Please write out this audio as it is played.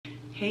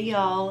Hey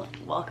y'all,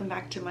 welcome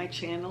back to my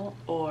channel,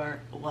 or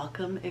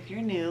welcome if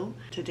you're new.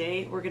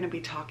 Today we're going to be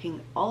talking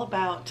all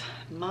about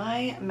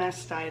my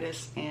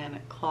mastitis and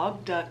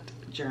clogged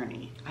duct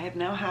journey. I have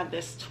now had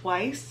this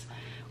twice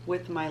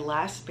with my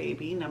last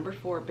baby, number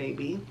 4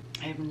 baby.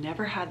 I have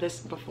never had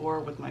this before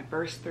with my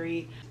first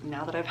 3.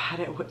 Now that I've had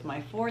it with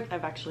my 4th,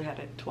 I've actually had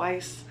it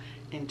twice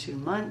in 2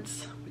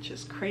 months, which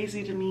is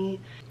crazy to me.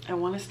 I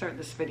want to start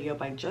this video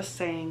by just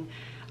saying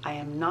I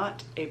am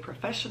not a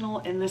professional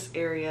in this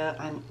area.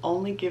 I'm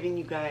only giving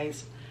you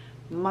guys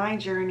my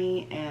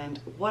journey and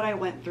what I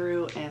went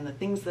through and the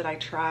things that I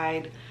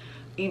tried,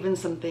 even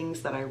some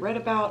things that I read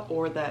about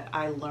or that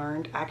I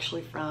learned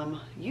actually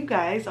from you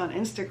guys on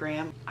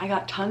Instagram. I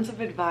got tons of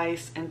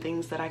advice and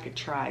things that I could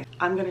try.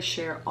 I'm going to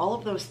share all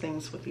of those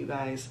things with you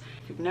guys.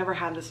 If you've never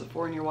had this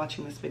before and you're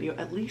watching this video,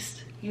 at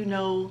least you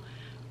know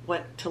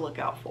what to look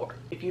out for.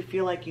 If you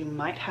feel like you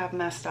might have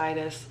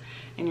mastitis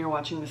and you're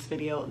watching this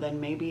video,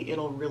 then maybe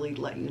it'll really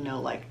let you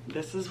know, like,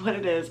 this is what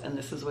it is and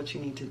this is what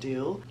you need to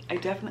do. I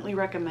definitely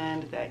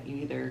recommend that you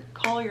either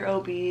call your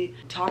OB,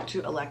 talk to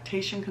a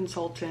lactation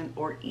consultant,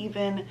 or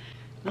even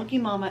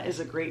LIKETOKNOW.it is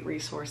a great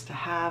resource to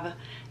have.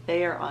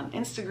 They are on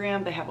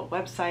Instagram, they have a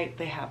website,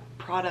 they have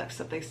products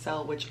that they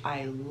sell, which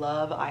I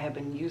love. I have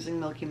been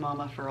using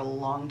LIKETOKNOW.it for a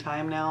long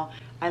time now.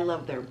 I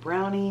love their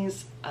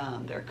brownies,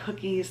 their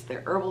cookies,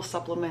 their herbal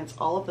supplements,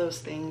 all of those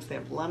things. They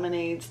have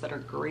lemonades that are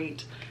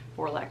great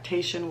for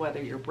lactation,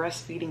 whether you're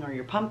breastfeeding or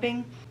you're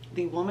pumping.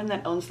 The woman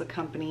that owns the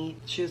company,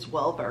 she is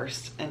well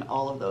versed in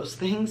all of those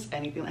things,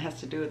 anything that has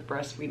to do with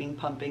breastfeeding,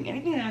 pumping,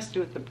 anything that has to do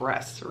with the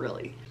breasts,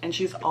 really. And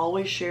she's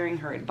always sharing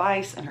her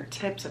advice and her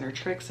tips and her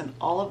tricks and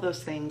all of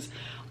those things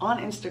on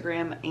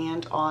Instagram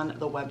and on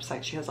the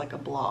website. She has like a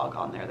blog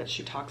on there that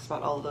she talks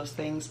about all of those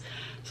things.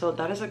 So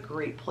that is a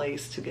great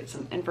place to get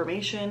some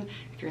information.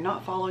 If you're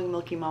not following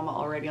LIKETOKNOW.it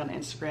already on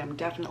Instagram,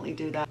 definitely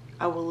do that.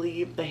 I will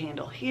leave the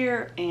handle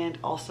here and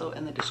also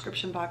in the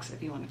description box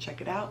if you want to check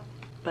it out.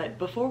 But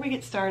before we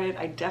get started,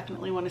 I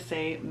definitely want to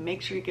say,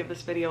 make sure you give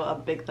this video a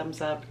big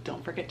thumbs up.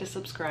 Don't forget to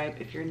subscribe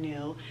if you're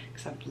new,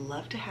 because I'd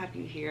love to have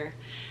you here.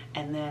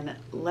 And then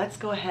let's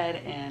go ahead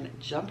and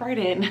jump right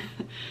in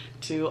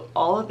to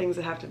all the things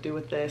that have to do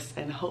with this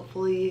and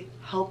hopefully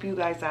help you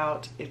guys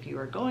out if you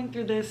are going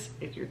through this,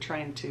 if you're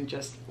trying to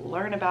just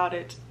learn about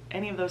it,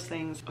 any of those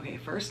things. Okay,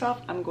 first off,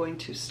 I'm going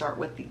to start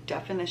with the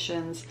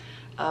definitions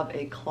of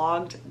a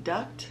clogged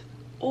duct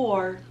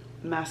or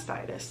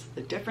mastitis,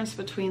 the difference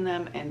between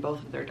them and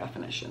both of their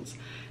definitions.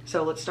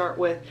 So let's start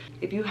with,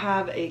 if you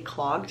have a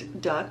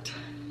clogged duct,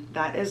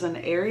 that is an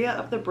area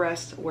of the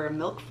breast where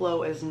milk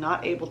flow is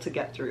not able to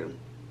get through.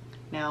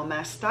 Now,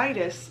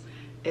 mastitis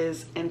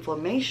is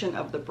inflammation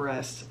of the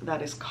breast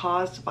that is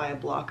caused by a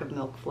block of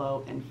milk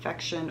flow,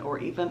 infection, or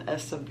even a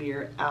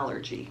severe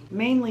allergy.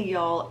 Mainly,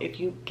 y'all, if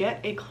you get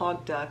a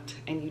clogged duct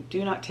and you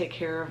do not take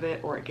care of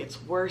it or it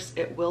gets worse,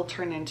 it will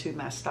turn into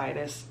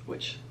mastitis,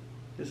 which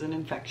is an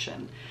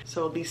infection.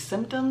 So the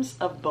symptoms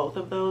of both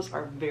of those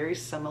are very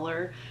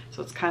similar,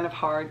 so it's kind of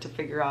hard to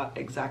figure out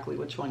exactly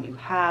which one you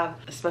have,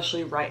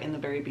 especially right in the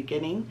very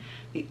beginning.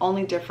 The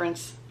only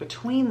difference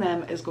between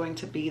them is going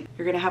to be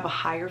you're going to have a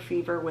higher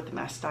fever with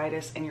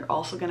mastitis, and you're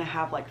also going to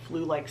have like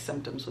flu-like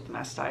symptoms with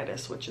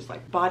mastitis, which is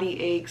like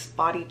body aches,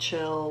 body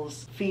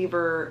chills,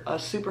 fever, a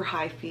super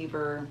high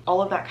fever.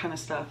 All of that kind of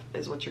stuff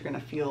is what you're going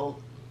to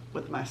feel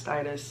with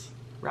mastitis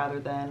rather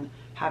than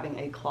having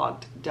a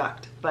clogged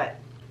duct. But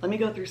let me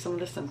go through some of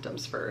the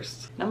symptoms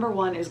first. Number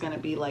 1 is going to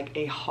be like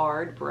a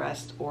hard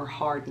breast or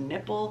hard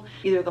nipple.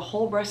 Either the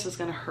whole breast is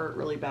going to hurt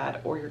really bad,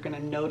 or you're going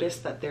to notice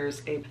that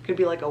could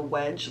be like a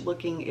wedge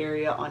looking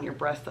area on your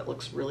breast that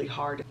looks really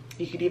hard.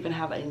 You could even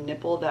have a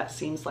nipple that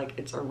seems like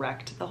it's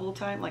erect the whole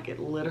time, like it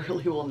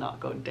literally will not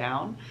go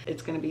down.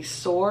 It's going to be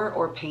sore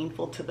or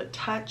painful to the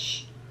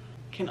touch.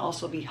 Can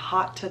also be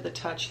hot to the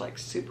touch, like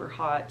super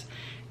hot.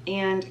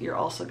 And you're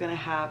also going to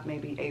have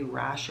maybe a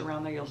rash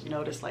around there. You'll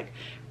notice like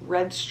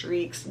red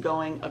streaks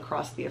going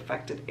across the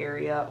affected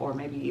area, or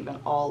maybe even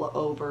all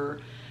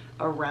over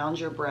around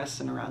your breast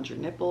and around your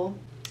nipple.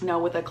 Now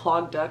with a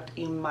clogged duct,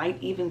 you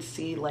might even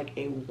see like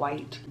a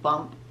white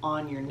bump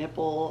on your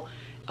nipple.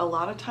 A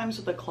lot of times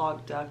with a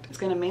clogged duct, it's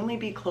going to mainly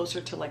be closer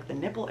to like the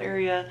nipple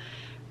area.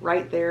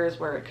 Right there is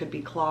where it could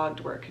be clogged,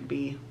 where it could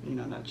be, you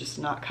know,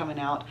 not coming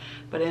out.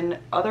 But in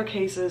other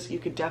cases, you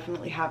could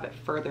definitely have it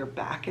further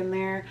back in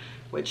there,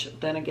 which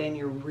then again,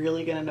 you're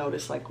really gonna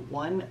notice like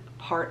one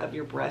part of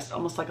your breast,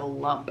 almost like a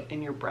lump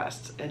in your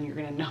breast, and you're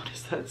gonna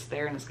notice that it's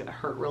there and it's gonna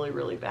hurt really,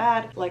 really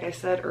bad. Like I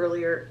said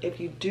earlier, if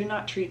you do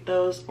not treat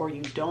those or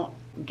you don't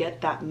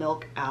get that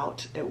milk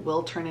out, it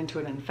will turn into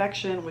an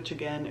infection, which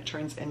again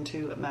turns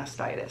into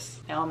mastitis.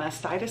 Now,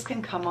 mastitis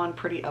can come on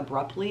pretty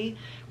abruptly,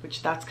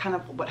 which that's kind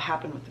of what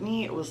happened with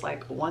me. It was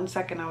like 1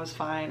 second I was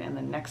fine, and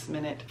the next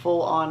minute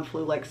full on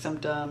flu-like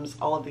symptoms.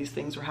 All of these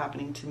things were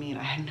happening to me and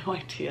I had no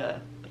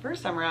idea. The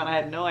first time around, I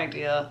had no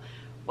idea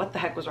what the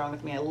heck was wrong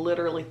with me. I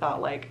literally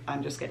thought like,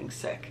 I'm just getting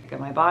sick.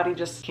 My body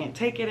just can't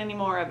take it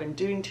anymore. I've been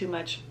doing too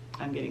much.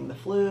 I'm getting the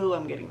flu,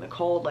 I'm getting the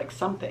cold, like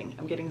something.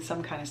 I'm getting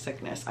some kind of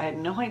sickness. I had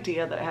no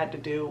idea that it had to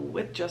do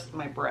with just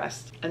my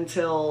breast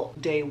until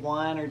day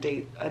one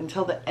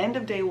until the end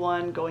of day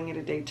one, going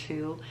into day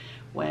two,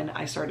 when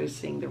I started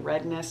seeing the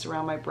redness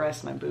around my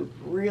breast. My boob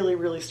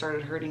really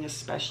started hurting,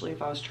 especially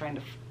if I was trying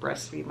to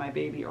breastfeed my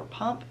baby or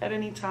pump at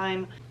any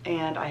time.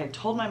 And I had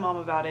told my mom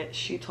about it.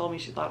 She told me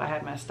she thought I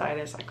had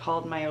mastitis. I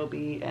called my OB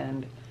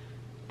and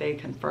they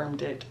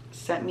confirmed it,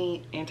 sent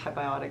me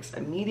antibiotics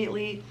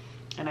immediately.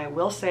 And I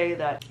will say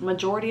that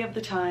majority of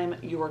the time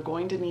you are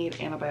going to need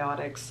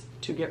antibiotics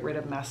to get rid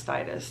of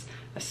mastitis,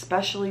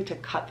 especially to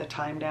cut the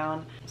time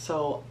down.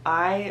 So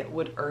I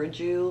would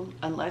urge you,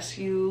 unless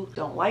you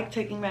don't like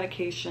taking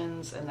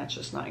medications and that's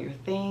just not your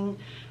thing,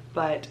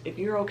 but if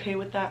you're okay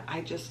with that,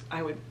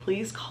 I would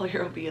please call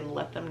your OB and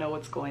let them know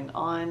what's going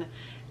on.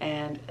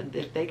 And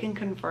if they can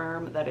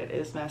confirm that it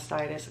is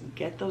mastitis,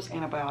 get those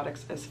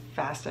antibiotics as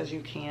fast as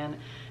you can.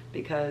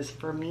 Because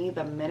for me,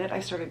 the minute I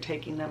started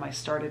taking them, I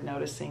started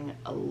noticing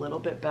a little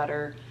bit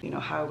better, you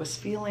know, how I was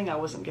feeling. I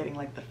wasn't getting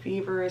like the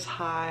fever as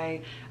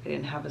high. I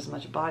didn't have as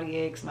much body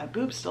aches. My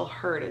boobs still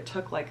hurt. It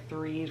took like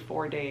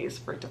 3-4 days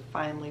for it to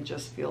finally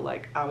just feel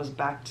like I was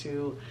back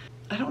to,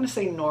 I don't want to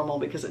say normal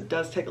because it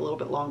does take a little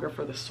bit longer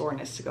for the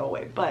soreness to go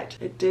away, but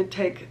it did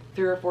take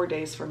 3 or 4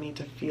 days for me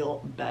to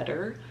feel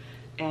better.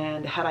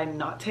 And had I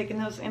not taken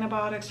those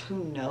antibiotics,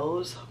 who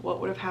knows what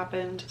would have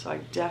happened. So I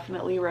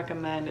definitely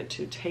recommend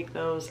to take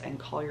those and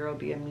call your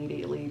OB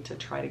immediately to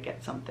try to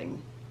get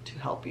something to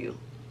help you.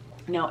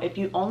 Now, if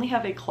you only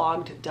have a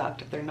clogged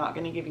duct, they're not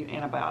going to give you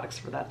antibiotics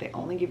for that. They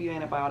only give you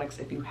antibiotics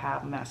if you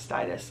have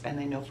mastitis, and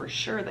they know for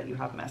sure that you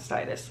have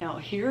mastitis. Now,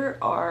 here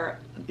are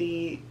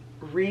the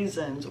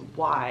reasons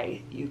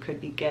why you could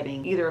be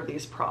getting either of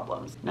these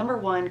problems. Number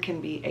one can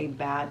be a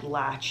bad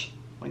latch.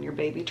 When your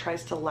baby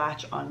tries to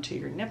latch onto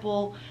your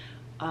nipple,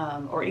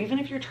 or even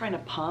if you're trying to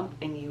pump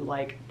and you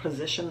like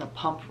position the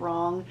pump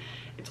wrong,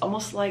 it's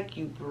almost like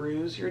you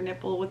bruise your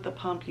nipple with the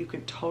pump. You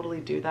could totally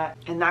do that.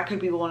 And that could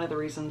be one of the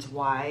reasons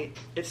why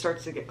it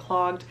starts to get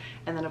clogged.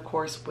 And then of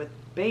course, with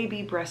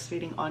baby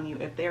breastfeeding on you,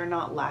 if they're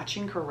not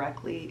latching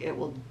correctly, it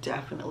will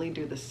definitely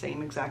do the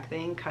same exact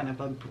thing, kind of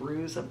a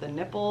bruise of the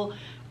nipple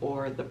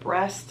or the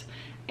breast.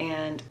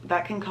 And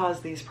that can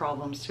cause these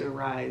problems to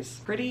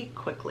arise pretty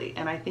quickly.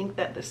 And I think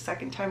that the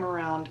second time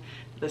around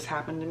this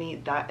happened to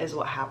me, that is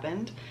what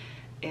happened.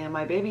 And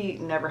my baby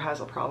never has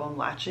a problem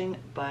latching,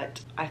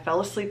 but I fell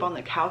asleep on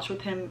the couch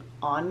with him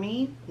on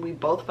me. We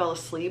both fell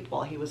asleep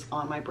while he was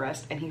on my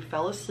breast, and he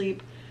fell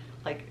asleep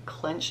like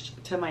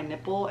clenched to my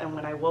nipple. And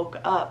when I woke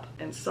up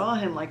and saw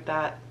him like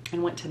that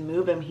and went to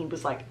move him, he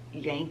was like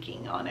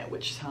yanking on it,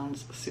 which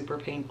sounds super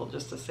painful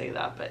just to say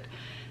that, but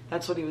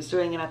that's what he was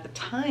doing. And at the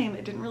time,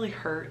 it didn't really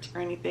hurt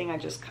or anything. I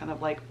just kind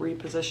of like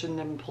repositioned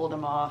him, pulled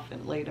him off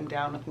and laid him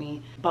down with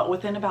me. But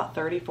within about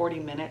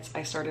 30-40 minutes,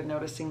 I started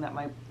noticing that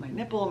my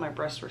nipple and my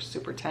breasts were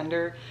super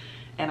tender.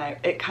 And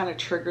it kind of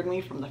triggered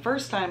me from the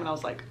first time. And I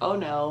was like, oh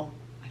no,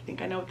 I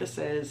think I know what this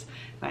is.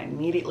 And I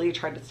immediately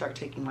tried to start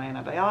taking my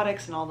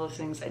antibiotics and all those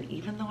things. And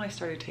even though I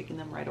started taking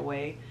them right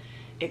away,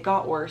 it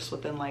got worse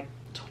within like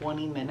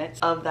 20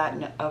 minutes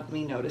of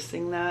me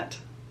noticing that.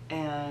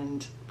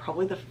 And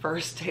probably the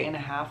first day and a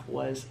half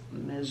was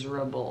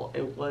miserable.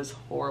 It was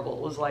horrible.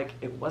 It was like,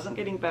 it wasn't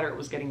getting better, it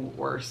was getting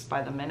worse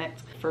by the minute.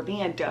 For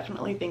me, I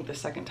definitely think the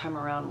second time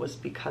around was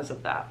because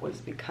of that,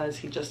 was because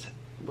he just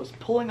was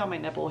pulling on my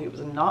nipple. He was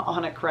not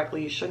on it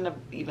correctly. He shouldn't have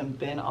even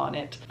been on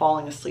it,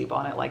 falling asleep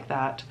on it like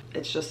that.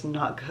 It's just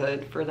not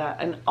good for that.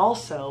 And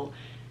also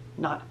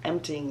not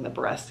emptying the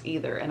breast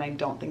either. And I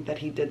don't think that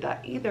he did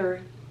that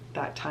either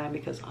that time,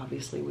 because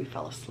obviously we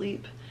fell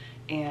asleep.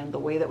 And the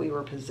way that we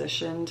were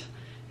positioned,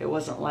 it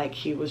wasn't like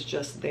he was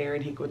just there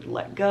and he could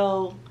let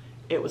go.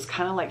 It was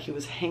kind of like he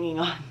was hanging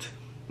on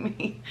to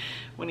me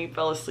when he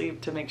fell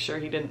asleep to make sure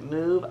he didn't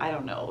move. I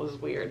don't know, it was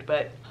weird.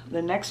 But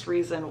the next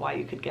reason why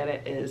you could get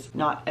it is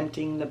not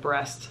emptying the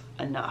breast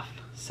enough.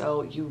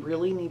 So you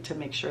really need to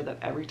make sure that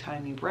every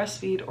time you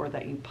breastfeed or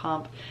that you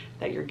pump,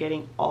 that you're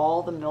getting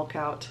all the milk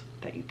out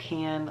that you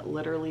can,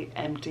 literally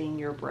emptying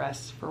your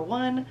breasts. For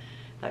one,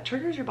 that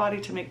triggers your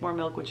body to make more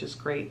milk, which is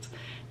great.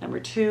 Number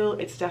two,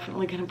 it's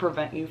definitely going to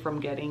prevent you from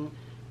getting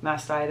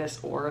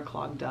mastitis or a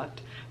clogged duct,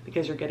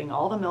 because you're getting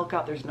all the milk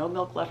out. There's no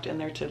milk left in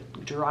there to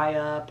dry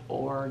up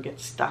or get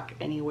stuck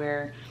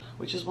anywhere,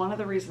 which is one of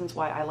the reasons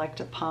why I like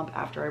to pump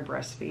after I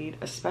breastfeed,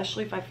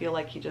 especially if I feel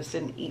like he just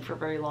didn't eat for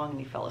very long and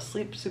he fell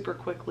asleep super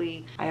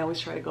quickly. I always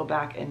try to go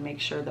back and make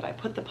sure that I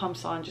put the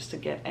pumps on just to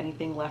get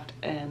anything left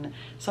in.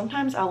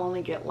 Sometimes I'll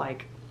only get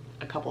like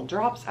a couple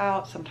drops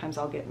out. Sometimes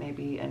I'll get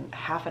maybe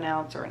half an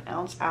ounce or an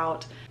ounce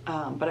out.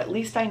 But at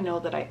least I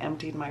know that I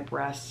emptied my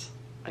breasts,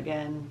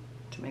 again,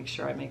 to make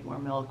sure I make more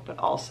milk, but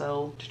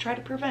also to try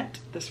to prevent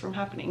this from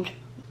happening.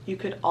 You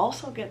could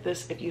also get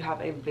this if you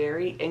have a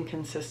very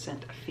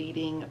inconsistent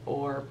feeding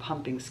or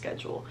pumping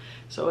schedule.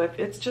 So if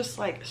it's just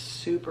like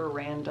super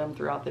random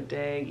throughout the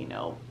day, you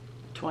know,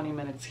 20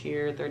 minutes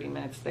here, 30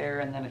 minutes there,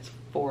 and then it's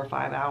 4 or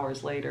 5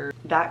 hours later.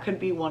 That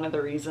could be one of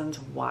the reasons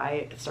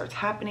why it starts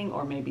happening,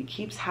 or maybe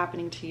keeps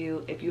happening to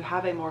you. If you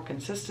have a more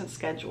consistent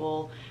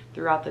schedule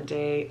throughout the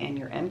day and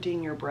you're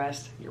emptying your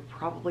breast, you're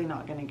probably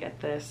not going to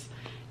get this.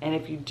 And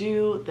if you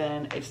do,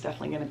 then it's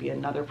definitely going to be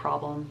another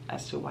problem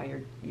as to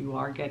why you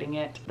are getting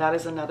it. That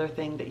is another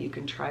thing that you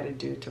can try to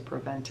do to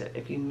prevent it.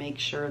 If you make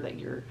sure that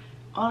you're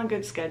on a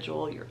good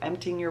schedule, you're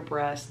emptying your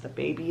breast, the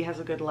baby has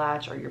a good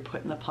latch, or you're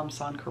putting the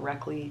pumps on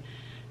correctly,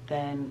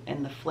 then,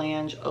 and the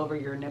flange over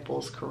your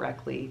nipples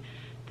correctly,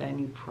 then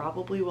you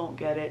probably won't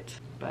get it.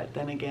 But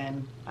then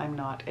again, I'm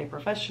not a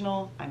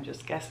professional. I'm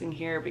just guessing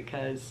here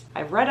because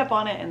I've read up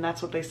on it and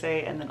that's what they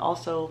say. And then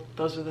also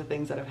those are the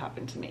things that have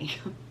happened to me.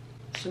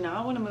 So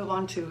now I want to move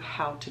on to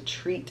how to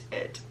treat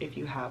it if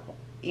you have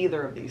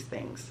either of these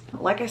things.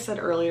 Like I said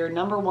earlier,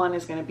 number one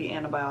is going to be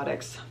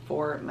antibiotics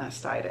for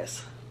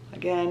mastitis.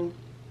 Again,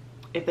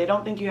 if they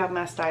don't think you have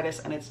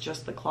mastitis and it's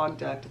just the clogged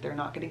duct, they're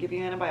not going to give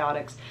you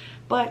antibiotics,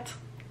 but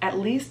at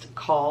least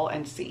call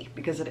and see,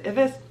 because if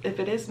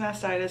it is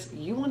mastitis,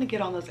 you want to get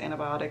on those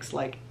antibiotics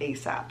like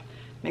ASAP.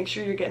 Make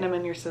sure you're getting them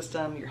in your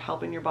system, you're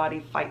helping your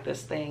body fight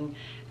this thing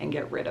and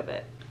get rid of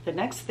it. The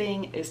next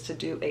thing is to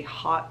do a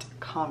hot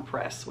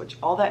compress, which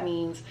all that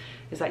means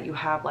is that you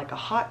have like a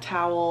hot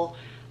towel,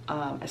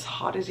 as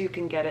hot as you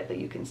can get it, that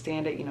you can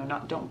stand it, you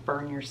know, don't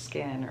burn your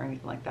skin or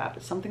anything like that,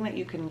 but something that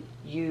you can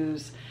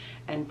use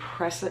and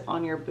press it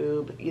on your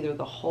boob, either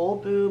the whole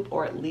boob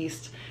or at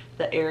least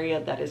the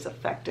area that is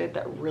affected,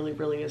 that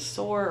really is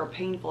sore or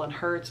painful and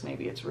hurts.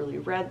 Maybe it's really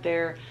red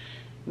there.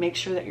 Make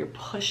sure that you're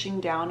pushing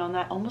down on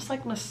that, almost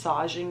like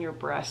massaging your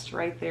breast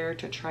right there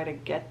to try to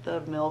get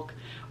the milk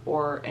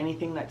or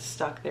anything that's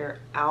stuck there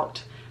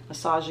out,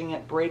 massaging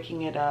it,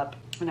 breaking it up.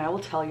 And I will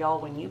tell y'all,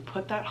 when you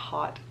put that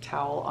hot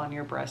towel on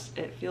your breast,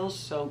 it feels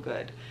so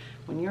good.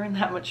 When you're in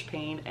that much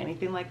pain,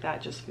 anything like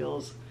that just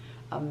feels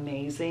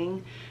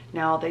amazing.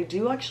 Now they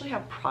do actually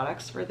have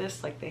products for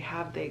this, like they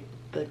have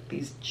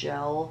these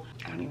gel,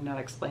 I don't even know how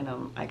to explain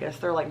them. I guess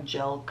they're like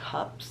gel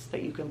cups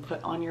that you can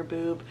put on your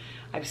boob.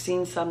 I've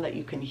seen some that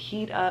you can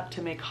heat up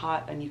to make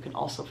hot, and you can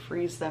also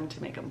freeze them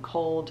to make them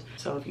cold.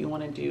 So if you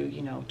want to do,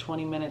 you know,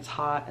 20 minutes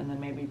hot and then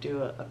maybe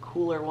do a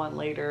cooler one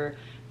later,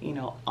 you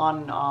know, on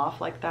and off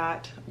like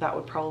that, that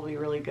would probably be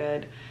really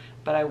good.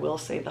 But I will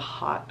say the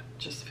hot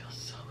just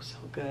feels so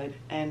good.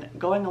 And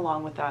going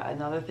along with that,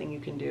 another thing you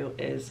can do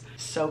is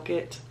soak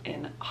it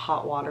in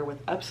hot water with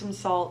Epsom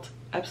salt.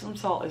 Epsom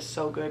salt is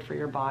so good for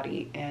your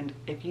body, and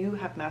if you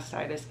have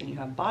mastitis and you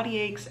have body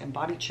aches and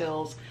body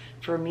chills,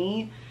 for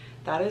me,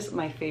 that is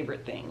my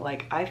favorite thing.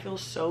 Like, I feel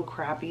so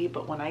crappy,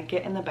 but when I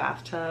get in the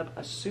bathtub,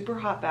 a super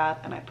hot bath,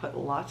 and I put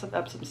lots of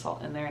Epsom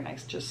salt in there and I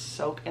just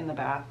soak in the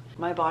bath,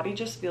 my body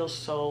just feels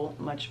so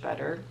much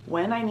better.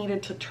 When I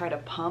needed to try to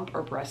pump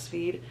or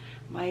breastfeed,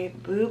 my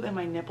boob and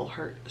my nipple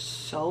hurt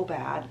so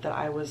bad that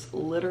I was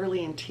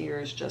literally in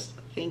tears just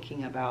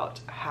thinking about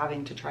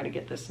having to try to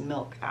get this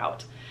milk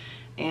out.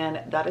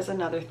 And that is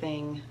another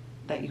thing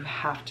that you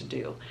have to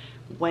do.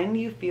 When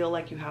you feel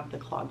like you have the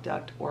clogged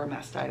duct or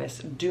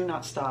mastitis, do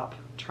not stop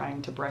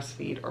trying to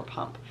breastfeed or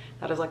pump.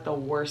 That is like the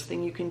worst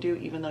thing you can do,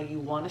 even though you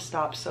want to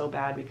stop so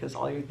bad, because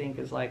all you think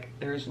is like,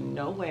 there's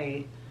no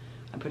way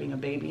I'm putting a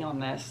baby on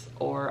this,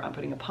 or I'm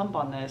putting a pump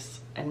on this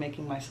and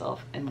making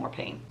myself in more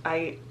pain.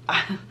 I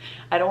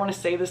don't want to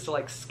say this to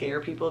like scare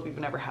people if you've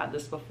never had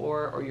this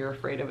before or you're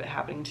afraid of it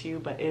happening to you,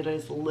 but it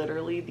is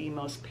literally the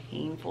most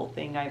painful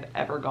thing I've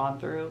ever gone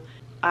through.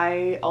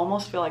 I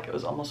almost feel like it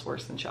was almost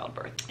worse than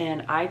childbirth.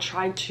 And I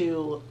tried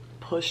to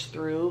push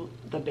through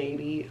the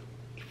baby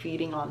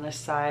feeding on this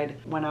side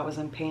when I was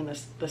in pain.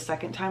 The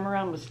second time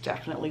around was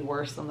definitely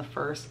worse than the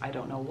first. I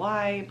don't know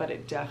why, but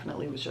it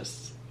definitely was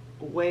just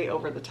way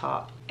over the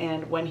top.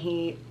 And when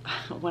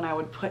I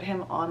would put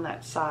him on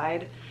that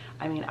side,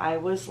 I mean, I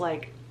was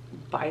like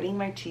biting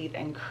my teeth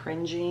and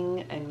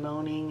cringing and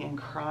moaning and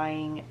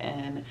crying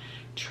and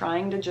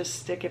trying to just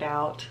stick it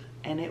out.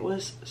 And it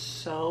was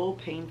so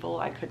painful,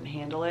 I couldn't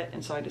handle it.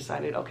 And so I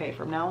decided, okay,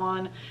 from now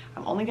on,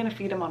 I'm only gonna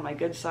feed him on my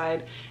good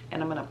side,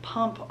 and I'm gonna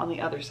pump on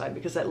the other side,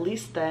 because at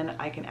least then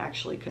I can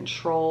actually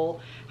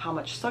control how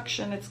much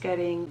suction it's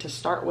getting to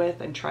start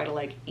with and try to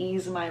like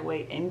ease my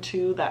way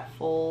into that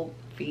full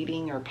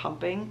feeding or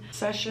pumping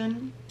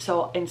session.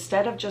 So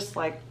instead of just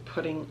like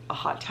putting a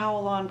hot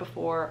towel on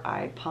before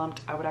I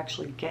pumped, I would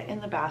actually get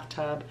in the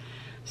bathtub,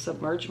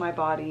 submerge my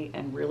body,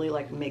 and really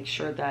like make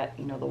sure that,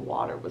 you know, the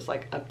water was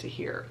like up to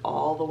here,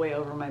 all the way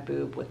over my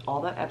boob, with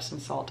all that Epsom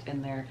salt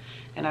in there.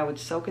 And I would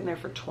soak in there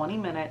for 20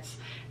 minutes,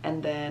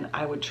 and then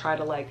I would try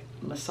to like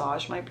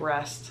massage my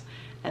breast,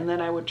 and then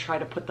I would try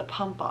to put the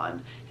pump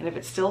on. And if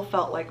it still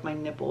felt like my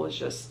nipple was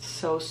just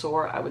so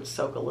sore, I would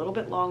soak a little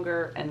bit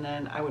longer, and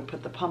then I would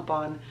put the pump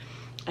on.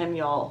 And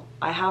y'all,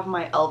 I have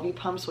my LV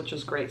pumps, which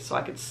is great. So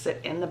I could sit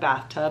in the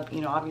bathtub,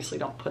 you know, obviously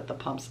don't put the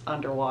pumps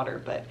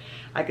underwater, but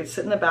I could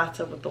sit in the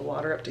bathtub with the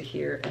water up to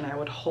here, and I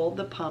would hold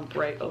the pump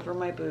right over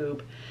my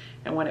boob,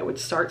 And when it would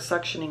start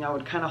suctioning, I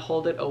would kind of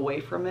hold it away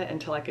from it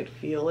until I could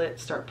feel it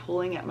start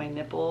pulling at my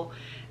nipple.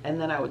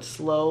 And then I would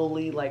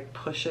slowly like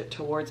push it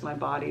towards my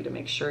body to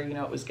make sure, you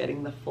know, it was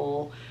getting the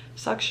full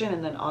suction.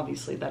 And then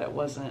obviously that it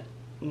wasn't,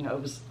 you know,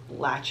 it was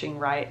latching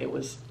right. It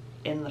was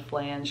in the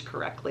flange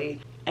correctly.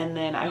 And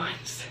then I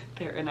would sit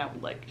there and I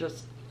would like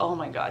just, oh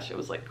my gosh, it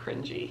was like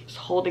cringy. Just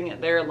holding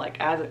it there like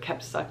as it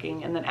kept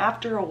sucking. And then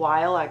after a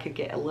while I could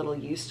get a little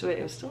used to it.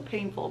 It was still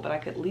painful, but I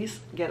could at least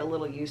get a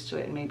little used to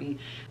it, and maybe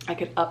I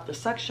could up the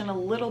suction a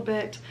little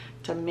bit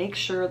to make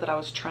sure that I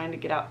was trying to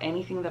get out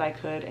anything that I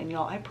could. And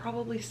y'all, I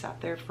probably sat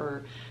there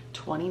for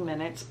 20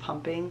 minutes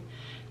pumping,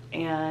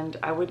 and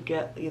I would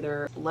get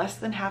either less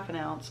than half an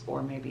ounce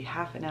or maybe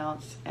half an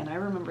ounce. And I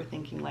remember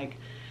thinking like,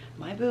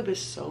 my boob is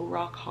so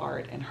rock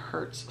hard and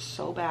hurts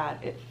so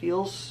bad. It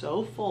feels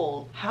so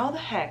full. How the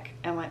heck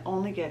am I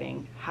only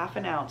getting half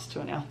an ounce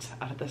to an ounce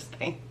out of this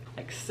thing?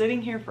 Like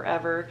sitting here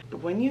forever.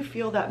 When you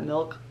feel that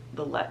milk,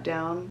 the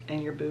letdown,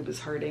 and your boob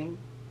is hurting,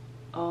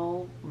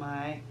 oh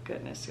my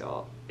goodness,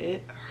 y'all.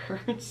 It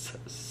hurts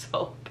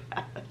so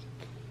bad.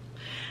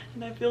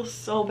 And I feel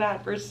so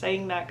bad for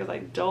saying that because I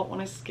don't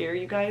want to scare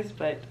you guys,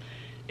 but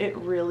it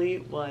really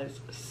was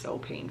so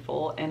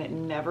painful, and it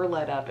never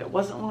let up. It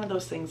wasn't one of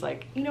those things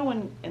like, you know,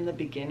 when in the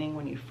beginning,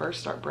 when you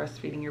first start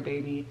breastfeeding your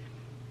baby,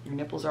 your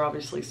nipples are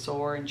obviously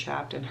sore and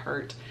chapped and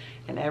hurt.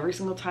 And every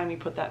single time you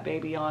put that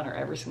baby on, or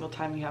every single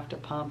time you have to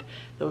pump,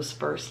 those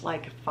first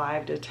like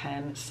 5 to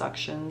 10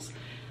 suctions,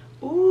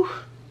 ooh,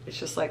 it's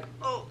just like,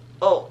 oh,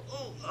 oh,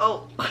 oh,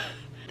 oh.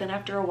 Then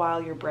after a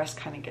while, your breast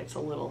kind of gets a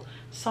little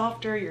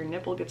softer, your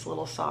nipple gets a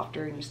little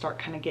softer, and you start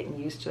kind of getting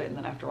used to it. And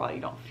then after a while,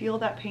 you don't feel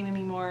that pain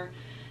anymore.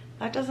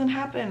 That doesn't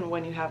happen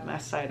when you have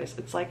mastitis.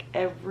 It's like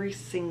every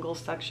single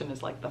suction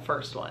is like the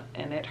first one,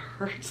 and it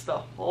hurts the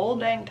whole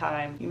dang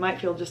time. You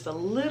might feel just a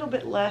little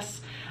bit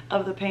less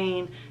of the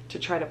pain to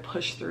try to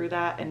push through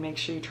that and make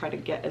sure you try to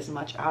get as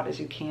much out as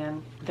you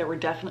can. There were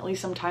definitely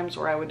some times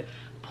where I would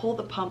pull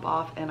the pump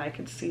off and I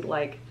could see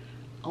like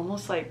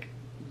almost like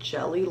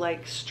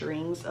jelly-like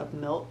strings of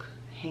milk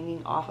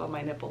hanging off of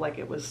my nipple, like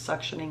it was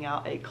suctioning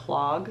out a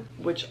clog,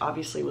 which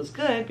obviously was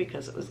good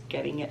because it was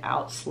getting it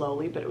out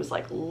slowly, but it was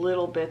like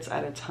little bits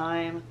at a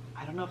time.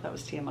 I don't know if that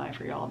was TMI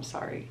for y'all, I'm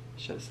sorry.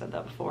 Should have said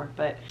that before,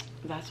 but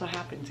that's what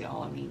happens,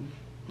 y'all. I mean,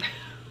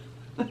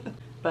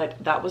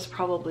 but that was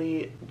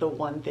probably the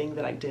one thing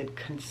that I did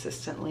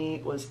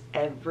consistently, was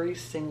every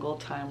single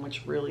time,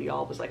 which really,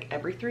 y'all, was like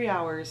every 3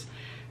 hours,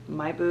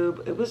 my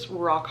boob, it was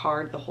rock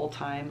hard the whole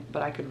time,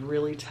 but I could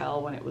really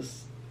tell when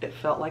it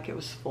felt like it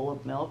was full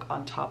of milk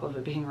on top of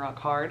it being rock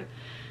hard.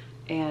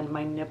 And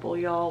my nipple,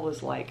 y'all,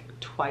 was like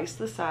twice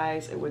the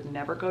size. It would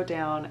never go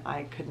down.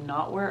 I could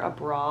not wear a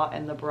bra,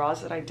 and the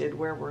bras that I did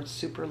wear were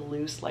super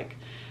loose. Like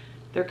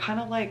they're kind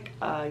of like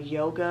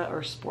yoga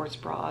or sports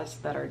bras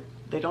that are,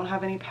 they don't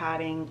have any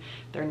padding.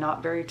 They're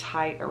not very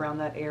tight around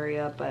that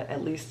area, but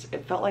at least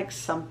it felt like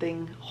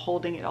something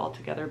holding it all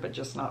together, but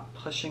just not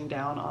pushing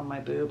down on my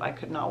boob. I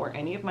could not wear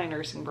any of my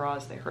nursing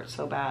bras. They hurt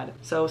so bad.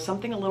 So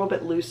something a little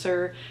bit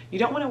looser. You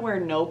don't want to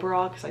wear no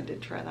bra, because I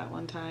did try that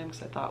one time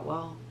because I thought,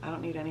 well, I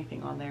don't need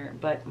anything on there.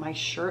 But my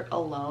shirt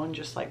alone,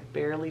 just like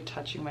barely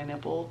touching my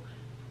nipple,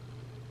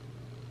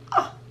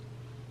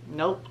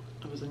 nope,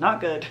 it was not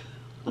good.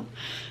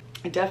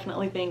 I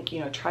definitely think, you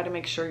know, try to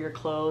make sure your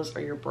clothes or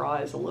your bra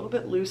is a little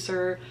bit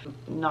looser,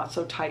 not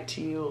so tight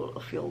to you.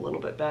 It'll feel a little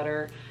bit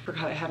better.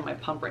 Forgot I had my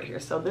pump right here.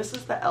 So this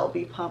is the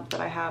LV pump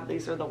that I have.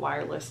 These are the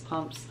wireless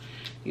pumps.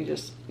 You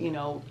just, you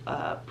know,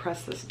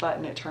 press this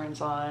button, it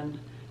turns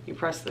on. You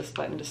press this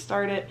button to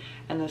start it,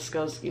 and this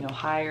goes, you know,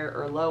 higher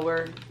or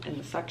lower in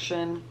the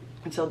suction.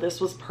 And so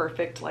this was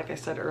perfect. Like I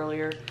said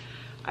earlier,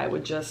 I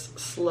would just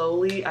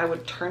slowly, I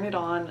would turn it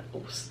on,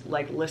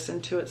 like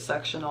listen to it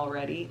suction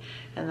already,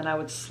 and then I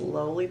would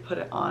slowly put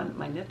it on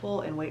my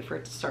nipple and wait for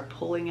it to start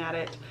pulling at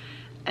it,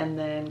 and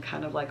then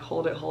kind of like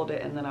hold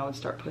it, and then I would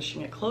start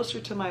pushing it closer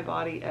to my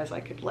body as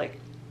I could like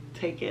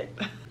take it.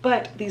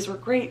 But these were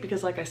great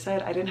because, like I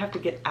said, I didn't have to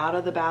get out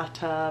of the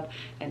bathtub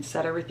and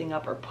set everything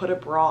up or put a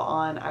bra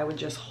on. I would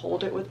just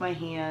hold it with my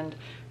hand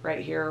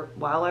right here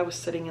while I was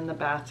sitting in the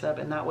bathtub,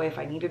 and that way if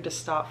I needed to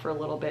stop for a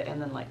little bit and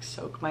then like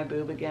soak my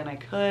boob again, I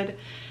could.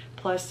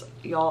 Plus,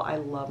 y'all, I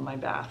love my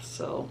bath,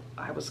 so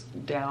I was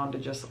down to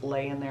just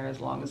lay in there as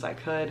long as I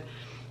could,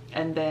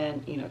 and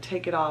then, you know,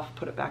 take it off,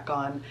 put it back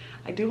on.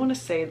 I do want to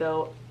say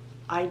though,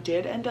 I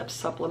did end up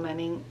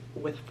supplementing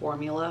with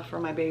formula for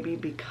my baby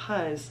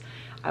because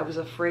I was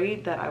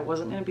afraid that I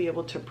wasn't going to be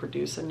able to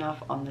produce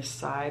enough on this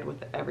side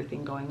with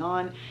everything going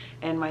on,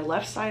 and my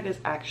left side is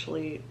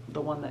actually the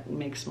one that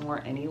makes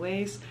more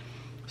anyways.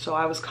 So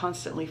I was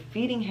constantly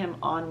feeding him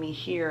on me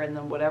here, and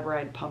then whatever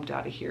I'd pumped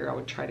out of here, I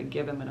would try to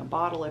give him in a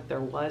bottle if there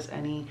was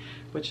any,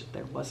 which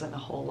there wasn't a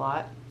whole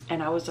lot.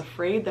 And I was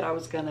afraid that I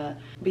was gonna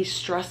be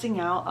stressing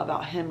out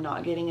about him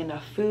not getting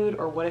enough food,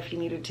 or what if he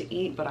needed to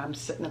eat, but I'm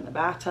sitting in the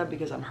bathtub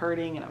because I'm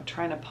hurting and I'm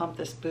trying to pump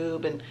this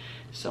boob and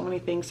so many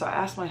things. So I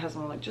asked my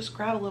husband, like, just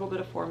grab a little bit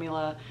of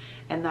formula,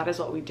 and that is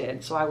what we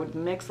did. So I would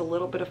mix a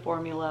little bit of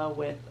formula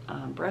with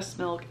breast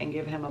milk and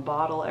give him a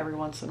bottle every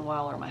once in a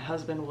while, or my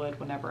husband would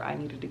whenever I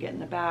needed to get in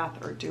the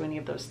bath or do any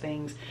of those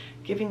things,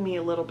 giving me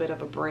a little bit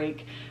of a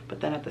break.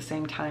 But then at the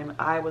same time,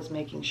 I was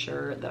making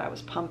sure that I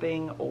was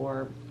pumping,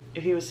 or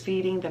if he was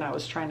feeding, then I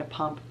was trying to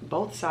pump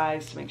both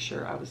sides to make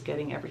sure I was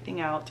getting everything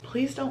out.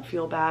 Please don't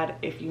feel bad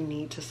if you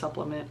need to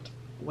supplement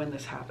when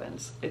this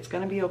happens. It's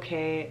gonna be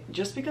okay.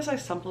 Just because I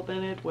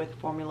supplemented with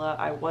formula,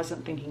 I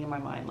wasn't thinking in my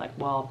mind like,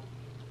 well,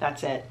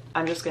 that's it.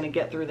 I'm just gonna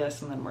get through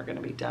this and then we're gonna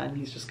be done.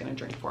 He's just gonna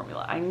drink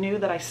formula. I knew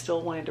that I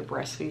still wanted to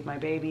breastfeed my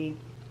baby.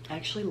 I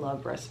actually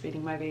love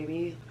breastfeeding my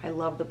baby. I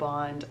love the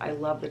bond. I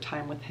love the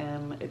time with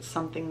him. It's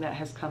something that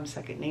has come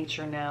second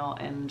nature now,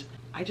 and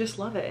I just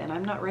love it, and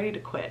I'm not ready to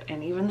quit.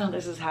 And even though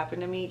this has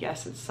happened to me,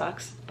 yes, it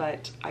sucks,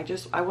 but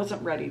I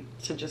wasn't ready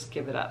to just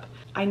give it up.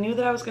 I knew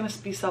that I was gonna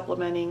be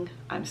supplementing.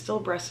 I'm still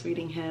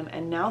breastfeeding him,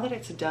 and now that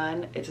it's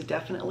done, it's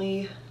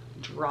definitely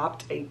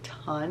dropped a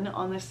ton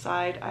on this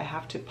side. I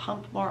have to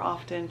pump more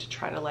often to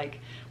try to like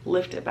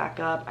lift it back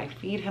up. I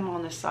feed him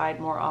on this side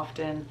more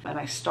often, and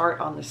I start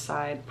on this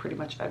side pretty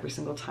much every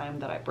single time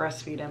that I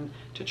breastfeed him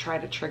to try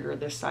to trigger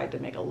this side to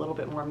make a little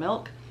bit more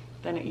milk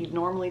than it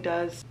normally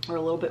does, or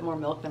a little bit more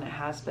milk than it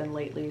has been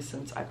lately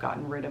since I've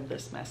gotten rid of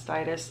this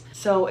mastitis.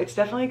 So it's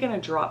definitely going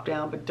to drop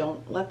down, but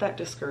don't let that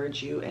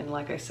discourage you. And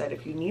like I said,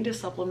 if you need to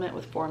supplement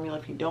with formula,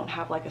 if you don't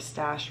have like a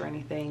stash or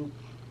anything,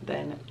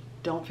 then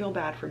don't feel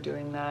bad for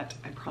doing that.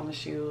 I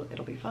promise you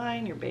it'll be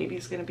fine. Your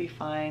baby's gonna be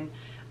fine.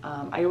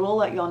 I will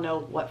let y'all know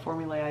what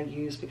formula I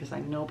use because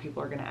I know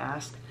people are gonna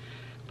ask.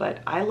 But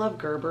I love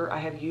Gerber. I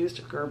have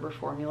used Gerber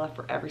formula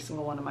for every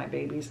single one of my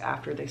babies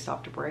after they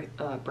stopped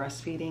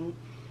breastfeeding.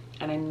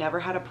 And I never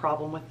had a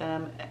problem with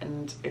them.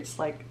 And it's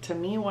like, to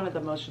me, one of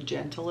the most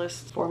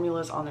gentlest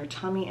formulas on their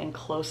tummy and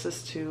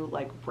closest to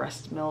like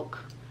breast milk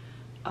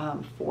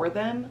for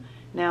them.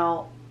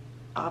 Now,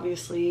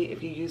 obviously,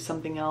 if you use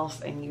something else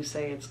and you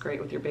say it's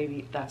great with your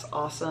baby, that's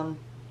awesome.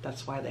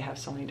 That's why they have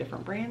so many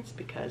different brands,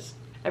 because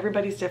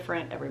everybody's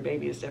different, every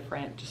baby is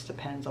different, just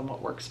depends on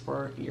what works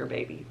for your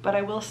baby. But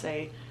I will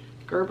say,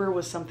 Gerber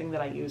was something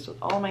that I used with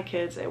all my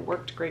kids. It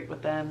worked great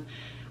with them.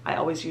 I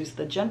always use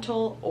the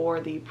gentle or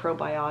the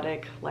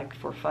probiotic, like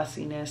for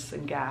fussiness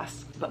and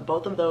gas, but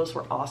both of those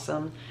were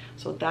awesome.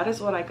 So that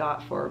is what I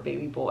got for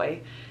baby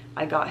boy.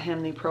 I got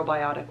him the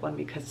probiotic one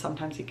because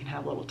sometimes he can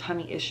have little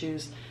tummy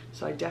issues.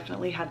 So I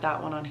definitely had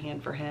that one on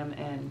hand for him,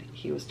 and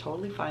he was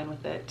totally fine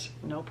with it,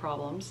 no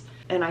problems.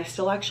 And I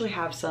still actually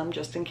have some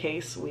just in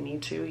case we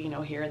need to, you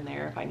know, here and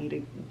there, if I need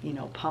to, you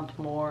know, pump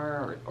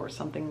more or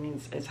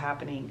something is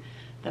happening,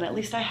 then at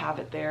least I have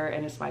it there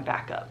and it's my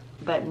backup.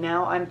 But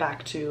now I'm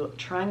back to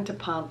trying to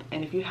pump.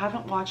 And if you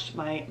haven't watched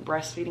my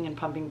breastfeeding and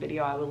pumping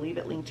video, I will leave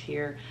it linked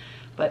here.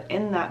 But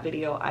in that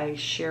video, I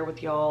share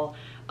with y'all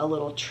a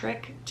little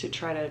trick to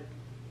try to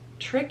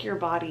trick your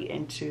body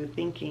into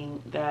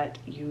thinking that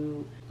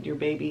your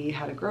baby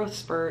had a growth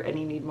spurt and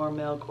you need more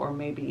milk, or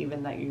maybe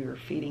even that you're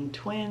feeding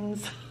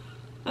twins.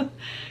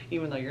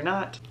 Even though you're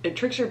not. It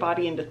tricks your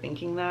body into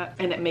thinking that,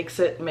 and it makes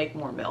it make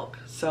more milk.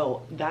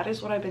 So that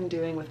is what I've been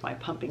doing with my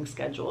pumping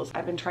schedules.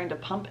 I've been trying to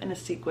pump in a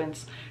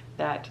sequence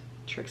that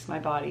tricks my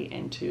body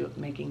into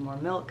making more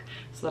milk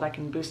so that I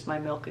can boost my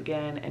milk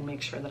again and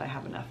make sure that I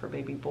have enough for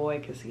baby boy,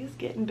 because he is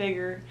getting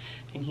bigger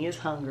and he is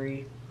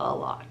hungry a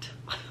lot.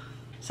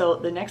 So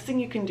the next thing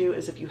you can do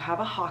is, if you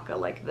have a haka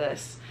like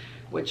this,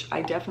 which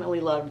I definitely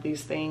love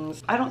these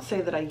things. I don't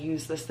say that I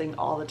use this thing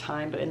all the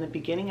time, but in the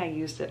beginning I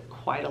used it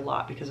quite a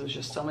lot because it was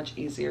just so much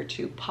easier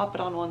to pop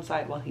it on one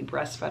side while he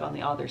breastfed on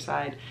the other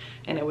side,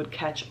 and it would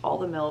catch all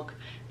the milk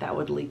that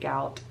would leak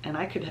out. And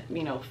I could,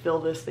 you know, fill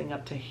this thing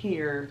up to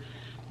here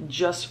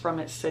just from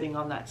it sitting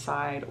on that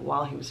side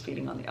while he was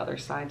feeding on the other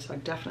side. So I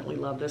definitely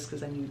love this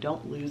because then you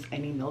don't lose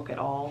any milk at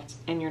all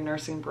in your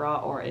nursing bra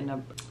or in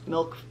a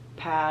milk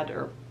pad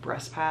or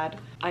breast pad.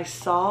 I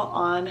saw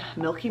on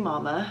Milky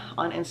Mama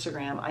on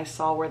Instagram, I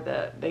saw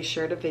where they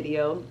shared a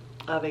video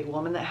of a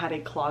woman that had a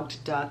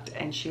clogged duct,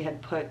 and she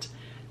had put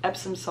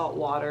Epsom salt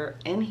water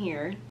in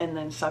here and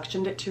then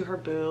suctioned it to her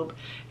boob,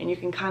 and you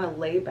can kind of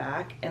lay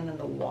back, and then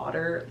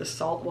the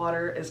salt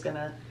water is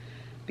gonna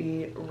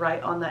be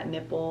right on that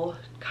nipple,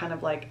 kind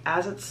of like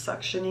as it's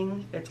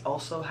suctioning. It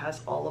also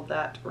has all of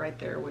that right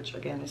there, which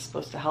again is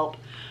supposed to help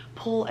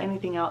pull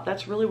anything out.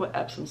 That's really what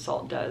Epsom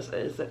salt does,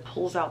 is it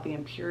pulls out the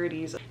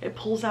impurities. It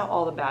pulls out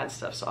all the bad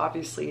stuff. So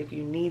obviously if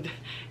you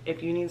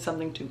need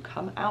something to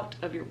come out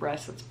of your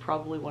breast, it's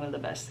probably one of the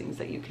best things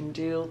that you can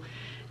do.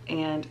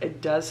 And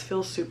it does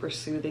feel super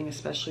soothing,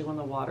 especially when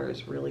the water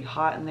is really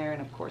hot in there.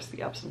 And of course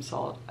the Epsom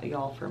salt,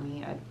 y'all, for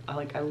me,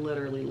 I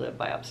literally live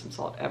by Epsom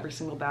salt. Every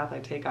single bath I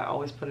take, I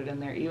always put it in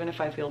there. Even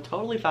if I feel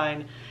totally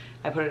fine,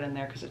 I put it in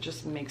there because it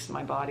just makes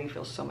my body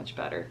feel so much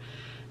better.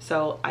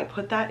 So I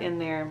put that in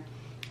there.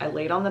 I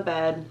laid on the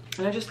bed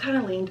and I just kind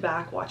of leaned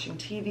back watching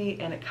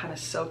TV, and it kind of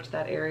soaked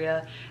that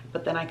area.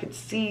 But then I could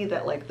see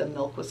that like the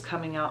milk was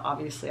coming out.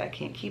 Obviously I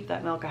can't keep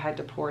that milk, I had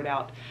to pour it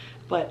out.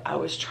 But I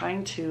was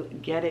trying to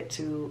get it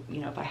to,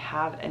 you know, if I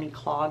have any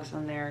clogs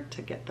in there,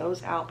 to get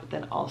those out, but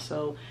then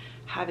also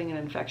having an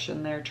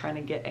infection there, trying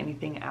to get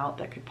anything out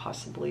that could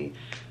possibly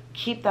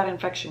keep that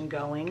infection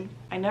going.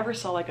 I never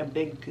saw like a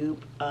big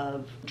goop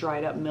of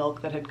dried up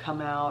milk that had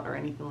come out or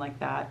anything like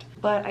that,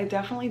 but I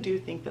definitely do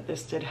think that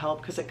this did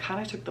help, because it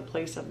kind of took the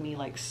place of me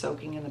like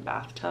soaking in the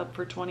bathtub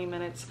for 20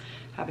 minutes,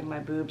 having my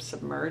boobs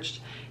submerged.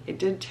 It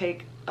did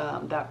take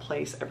that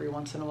place every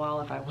once in a while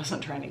if I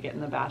wasn't trying to get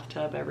in the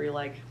bathtub every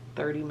like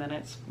 30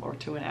 minutes or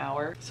to an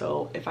hour.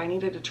 So if I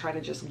needed to try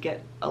to just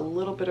get a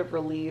little bit of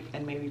relief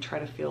and maybe try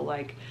to feel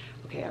like,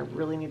 okay, I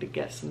really need to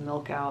get some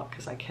milk out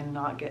because I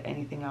cannot get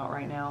anything out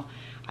right now,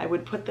 I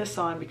would put this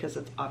on because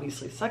it's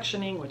obviously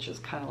suctioning, which is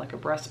kind of like a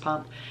breast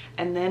pump.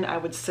 And then I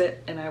would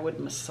sit and I would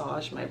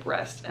massage my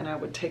breast, and I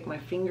would take my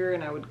finger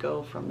and I would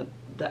go from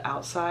the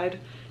outside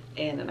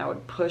in, and I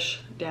would push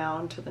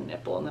down to the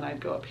nipple, and then I'd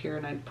go up here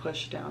and I'd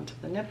push down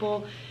to the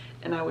nipple.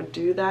 And I would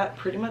do that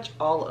pretty much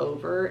all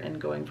over, and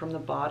going from the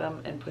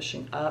bottom and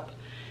pushing up.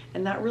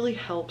 And that really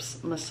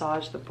helps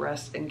massage the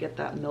breast and get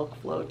that milk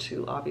flow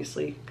to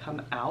obviously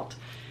come out.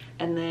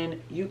 And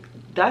then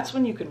that's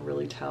when you can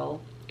really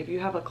tell if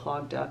you have a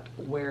clogged duct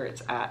where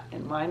it's at.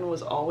 And mine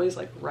was always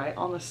like right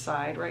on the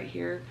side right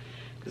here,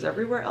 because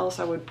everywhere else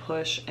I would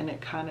push and it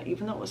kind of,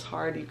 even though it was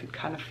hard, you could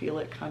kind of feel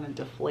it kind of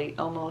deflate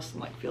almost,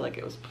 and like feel like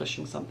it was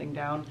pushing something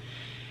down.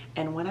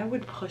 And when I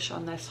would push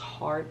on this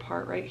hard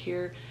part right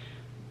here,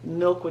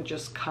 milk would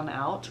just come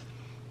out.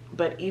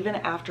 But even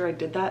after I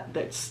did that,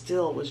 that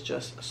still was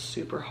just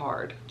super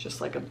hard, just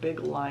like a big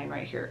line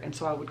right here. And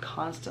so I would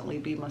constantly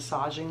be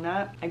massaging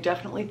that. I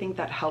definitely think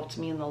that helped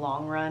me in the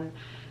long run.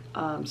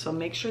 So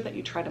make sure that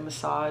you try to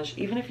massage,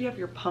 even if you have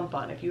your pump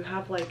on. If you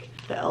have like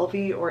the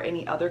LV or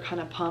any other kind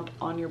of pump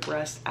on your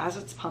breast, as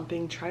it's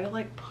pumping, try to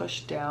like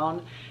push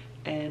down,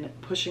 and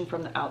pushing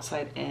from the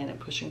outside in and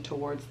pushing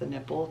towards the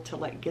nipple to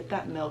like get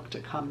that milk to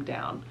come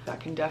down.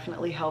 That can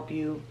definitely help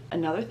you.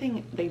 Another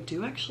thing, they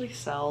do actually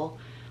sell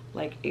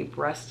like a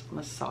breast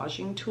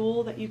massaging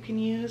tool that you can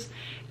use,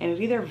 and it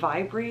either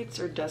vibrates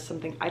or does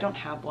something. I don't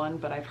have one,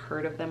 but I've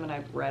heard of them and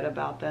I've read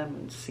about them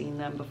and seen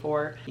them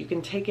before. You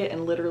can take it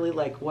and literally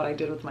like what I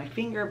did with my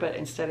finger, but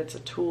instead it's a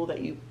tool that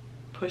you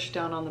push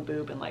down on the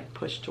boob and like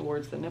push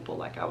towards the nipple.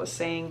 Like I was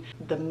saying,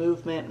 the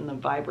movement and the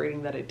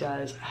vibrating that it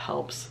does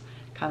helps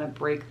kind of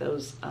break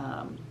those,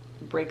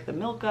 break the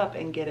milk up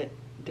and get it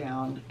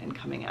down and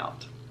coming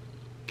out.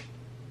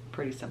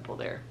 Pretty simple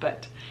there,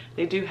 but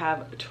they do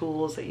have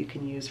tools that you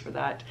can use for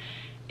that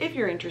if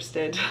you're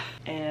interested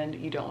and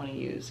you don't want to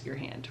use your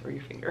hand or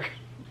your finger.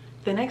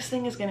 The next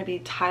thing is going to be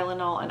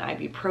Tylenol and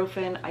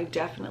ibuprofen. I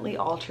definitely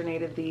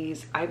alternated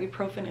these.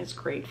 Ibuprofen is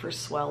great for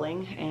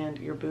swelling, and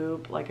your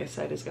boob, like I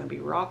said, is going to be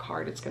rock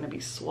hard. It's going to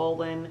be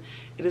swollen.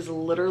 It is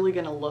literally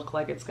going to look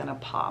like it's going to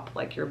pop.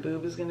 Like your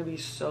boob is going to be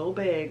so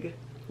big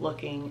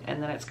looking,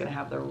 and then it's going to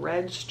have the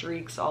red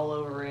streaks all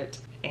over it,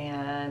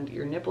 and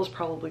your nipple's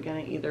probably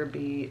going to either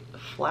be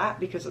flat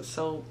because it's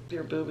so,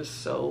 your boob is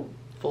so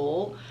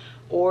full,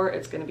 or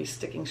it's going to be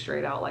sticking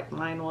straight out like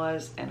mine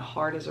was, and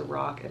hard as a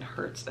rock and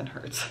hurts and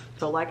hurts.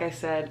 So like I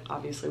said,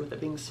 obviously with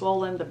it being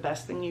swollen, the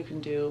best thing you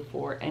can do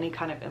for any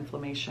kind of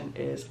inflammation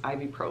is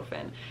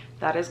ibuprofen.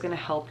 That is going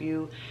to help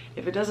you.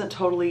 If it doesn't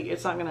totally,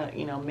 it's not going to,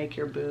 you know, make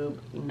your boob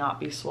not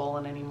be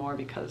swollen anymore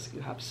because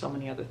you have so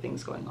many other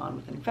things going on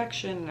with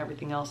infection and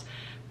everything else,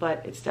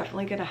 but it's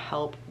definitely going to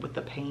help with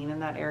the pain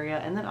in that area.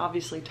 And then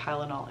obviously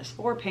Tylenol is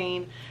for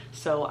pain,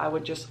 so I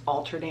would just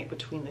alternate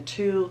between the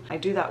two. I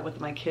do that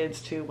with my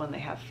kids too when they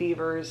have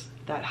fevers.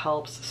 That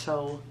helps.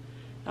 So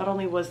not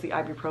only was the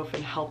ibuprofen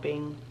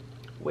helping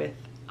with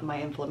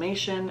my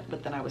inflammation,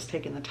 but then I was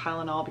taking the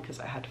Tylenol because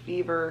I had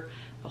fever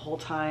the whole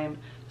time,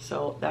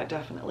 so that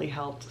definitely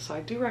helped. So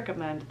I do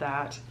recommend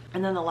that.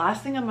 And then the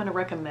last thing I'm going to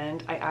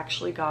recommend, I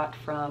actually got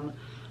from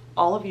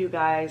all of you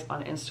guys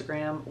on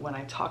Instagram when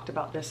I talked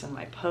about this in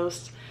my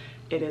post.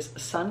 It is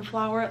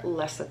sunflower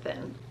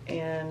lecithin,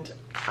 and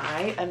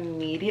I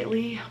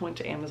immediately went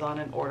to Amazon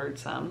and ordered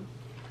some.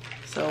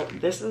 So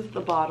this is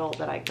the bottle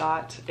that I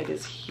got. It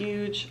is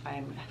huge.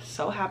 I'm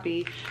so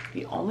happy.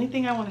 The only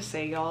thing I want to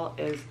say, y'all,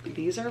 is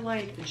these are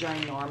like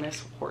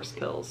ginormous horse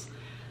pills.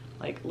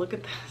 Like, look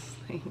at this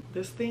thing.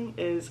 This thing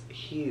is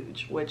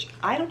huge, which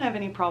I don't have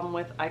any problem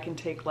with. I can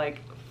take like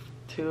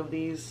 2 of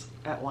these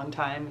at one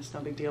time. It's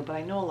no big deal, but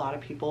I know a lot of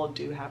people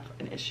do have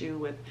an issue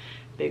with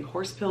big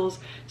horse pills.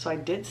 So I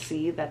did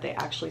see that they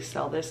actually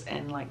sell this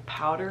in like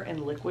powder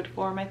and liquid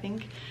form, I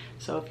think.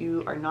 So if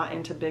you are not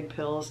into big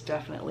pills,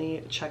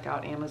 definitely check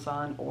out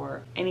Amazon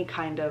or any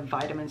kind of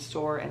vitamin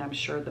store, and I'm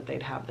sure that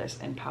they'd have this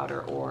in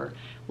powder or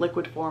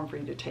liquid form for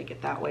you to take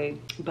it that way.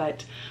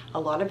 But a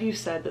lot of you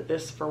said that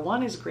this, for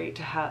one, is great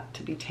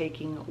to be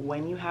taking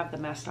when you have the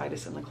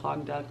mastitis and the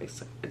clogged duct.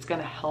 It's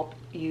going to help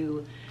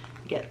you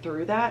get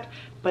through that,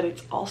 but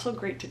it's also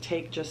great to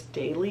take just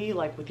daily,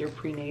 like with your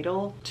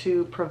prenatal,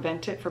 to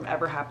prevent it from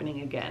ever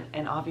happening again.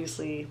 And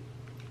obviously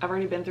I've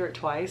already been through it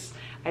twice.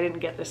 I didn't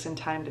get this in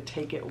time to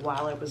take it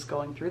while I was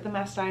going through the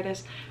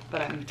mastitis,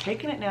 but I'm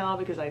taking it now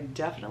because I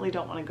definitely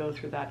don't want to go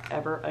through that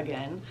ever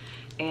again.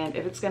 And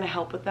if it's going to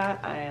help with that,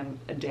 I am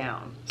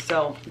down.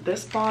 So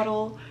this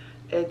bottle,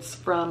 it's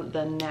from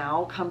the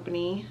Now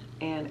company,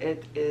 and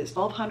it is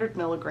 1200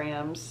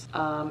 milligrams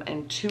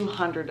and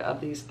 200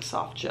 of these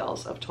soft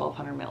gels of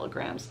 1200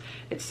 milligrams.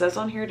 It says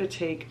on here to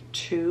take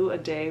 2 a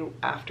day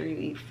after you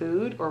eat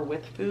food or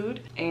with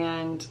food,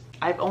 and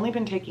I've only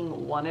been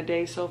taking 1 a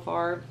day so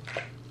far,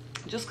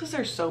 just because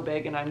they're so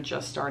big and I'm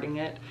just starting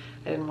it.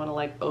 I didn't want to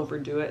like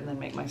overdo it and then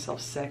make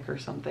myself sick or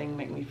something,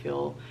 make me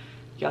feel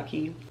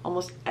yucky.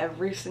 Almost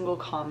every single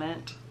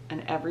comment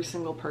and every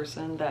single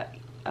person that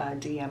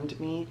DM'd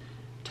me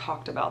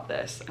talked about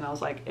this, and I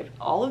was like, if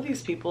all of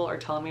these people are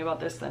telling me about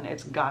this, then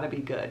it's gotta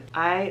be good.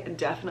 I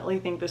definitely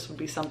think this would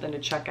be something to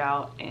check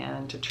out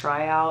and to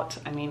try out.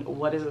 I mean,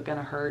 what is it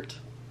gonna hurt?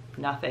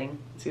 Nothing.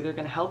 It's either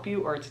gonna help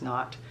you or it's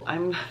not.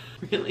 I'm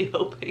really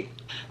hoping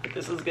that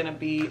this is gonna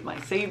be my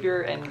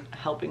savior and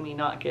helping me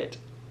not get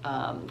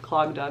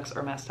clogged ducts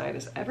or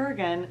mastitis ever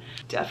again.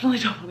 Definitely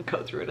don't want to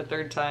go through it a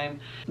third time.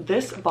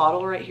 This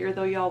bottle right here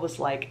though, y'all, was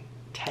like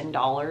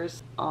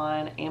 $10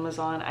 on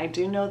Amazon. I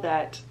do know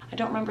that, I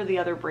don't remember the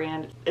other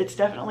brand. It's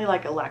definitely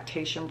like a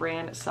lactation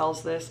brand. It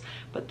sells this,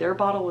 but their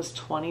bottle was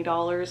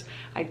 $20.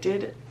 I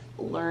did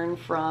learn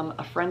from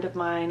a friend of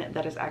mine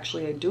that is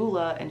actually a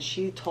doula, and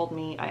she told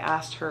me, I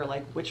asked her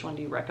like, which one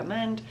do you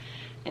recommend?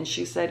 And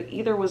she said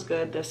either was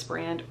good, this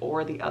brand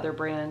or the other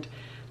brand,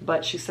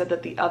 but she said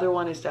that the other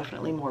one is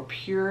definitely more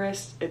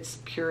purist. It's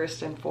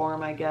purest in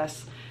form, I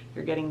guess.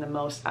 You're getting the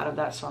most out of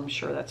that, so I'm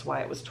sure that's why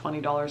it was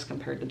 $20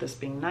 compared to this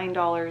being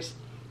 $9.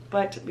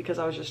 But because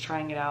I was just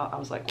trying it out, I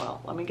was like,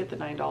 well, let me get the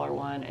 $9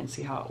 one and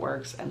see how it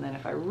works, and then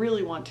if I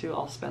really want to,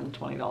 I'll spend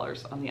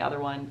 $20 on the other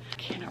one. I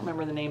can't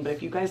remember the name, but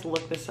if you guys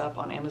look this up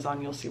on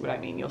Amazon, you'll see what I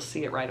mean. You'll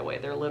see it right away.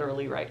 They're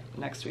literally right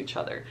next to each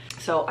other.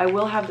 So I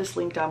will have this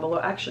link down below.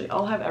 Actually,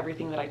 I'll have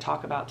everything that I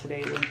talk about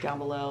today linked down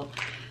below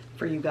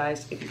for you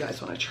guys if you guys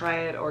want to try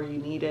it or you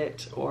need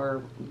it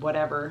or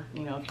whatever.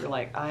 You know, if you're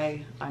like,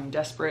 I'm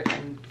desperate,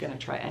 I'm gonna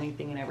try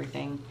anything and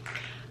everything.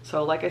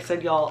 So like I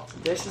said, y'all,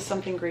 this is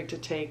something great to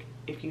take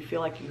if you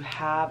feel like you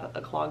have a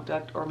clogged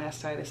duct or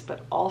mastitis,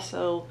 but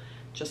also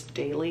just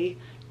daily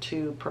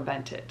to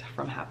prevent it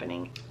from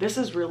happening. This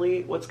is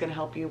really what's going to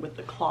help you with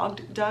the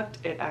clogged duct.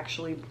 It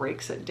actually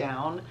breaks it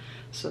down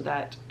so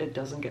that it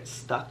doesn't get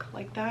stuck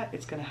like that.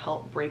 It's going to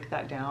help break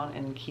that down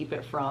and keep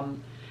it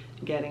from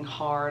getting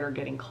hard or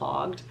getting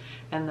clogged,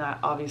 and that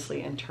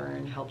obviously in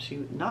turn helps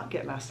you not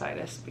get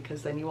mastitis,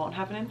 because then you won't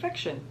have an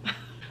infection.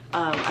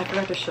 I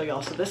forgot to show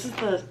y'all. So this is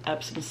the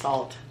Epsom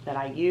salt that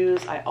I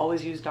use. I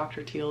always use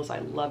Dr. Teal's. I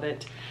love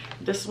it.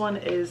 This one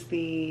is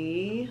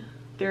the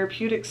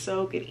therapeutic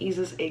soak. It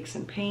eases aches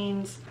and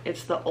pains.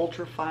 It's the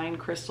ultra fine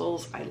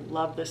crystals. I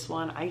love this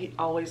one. I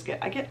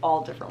get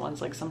all different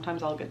ones. Like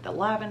sometimes I'll get the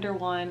lavender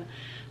one.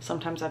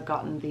 Sometimes I've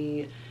gotten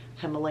the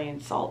Himalayan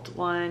salt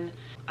one.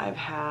 I've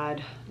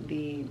had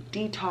the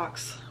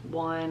detox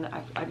one.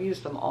 I've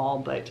used them all,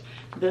 but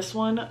this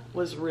one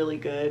was really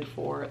good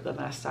for the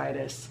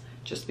mastitis,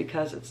 just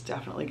because it's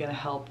definitely going to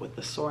help with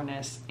the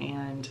soreness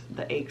and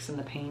the aches and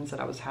the pains that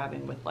I was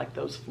having with like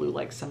those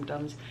flu-like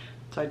symptoms.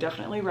 So I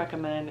definitely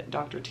recommend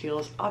Dr.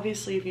 Teal's.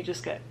 Obviously, if you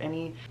just get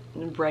any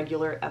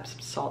regular Epsom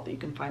salt that you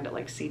can find at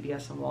like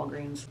CVS and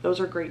Walgreens, those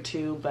are great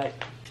too, but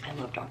I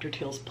love Dr.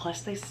 Teal's.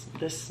 Plus this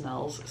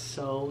smells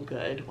so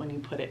good when you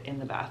put it in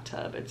the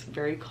bathtub. It's a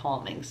very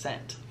calming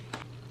scent.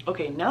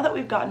 Okay, now that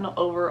we've gotten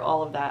over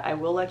all of that, I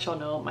will let y'all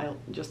know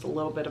just a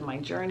little bit of my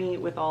journey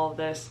with all of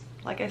this.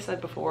 Like I said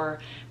before,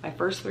 my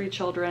first 3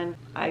 children,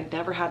 I'd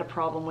never had a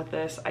problem with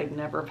this. I'd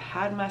never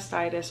had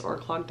mastitis or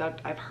clogged duct.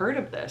 I've heard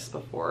of this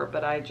before,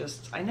 but I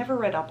never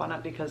read up on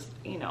it because,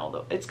 you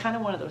know, it's kind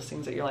of one of those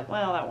things that you're like,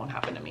 well, that won't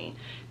happen to me.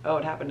 Oh,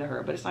 it happened to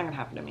her, but it's not gonna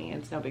happen to me.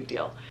 It's no big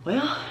deal.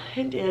 Well,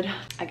 it did.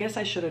 I guess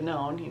I should have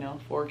known, you know,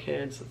 4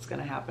 kids, it's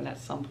gonna happen at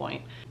some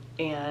point.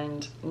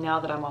 And now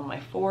that I'm on my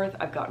 4th,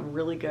 I've gotten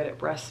really good at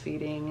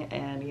breastfeeding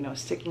and, you know,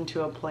 sticking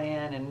to a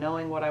plan and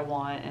knowing what I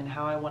want and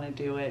how I want to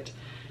do it,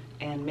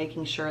 and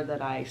making sure that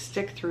I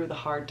stick through the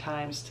hard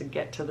times to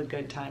get to the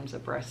good times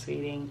of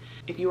breastfeeding.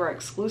 If you are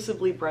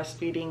exclusively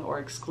breastfeeding or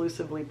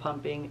exclusively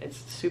pumping, it's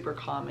super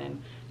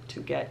common to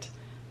get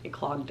a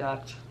clogged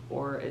duct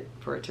or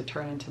for it to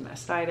turn into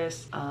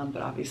mastitis.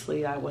 But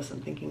obviously I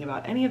wasn't thinking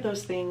about any of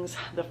those things.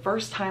 The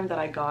first time that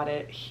I got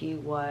it,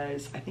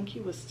 I think he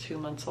was 2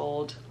 months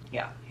old.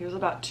 Yeah, he was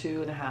about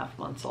 2.5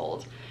 months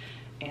old.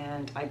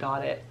 And I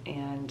got it.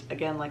 And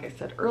again, like I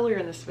said earlier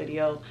in this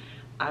video,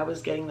 I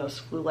was getting those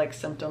flu-like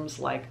symptoms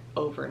like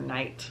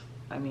overnight.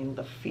 I mean,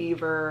 the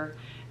fever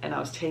and I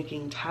was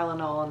taking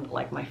Tylenol, and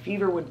like my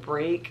fever would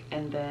break,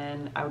 and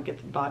then I would get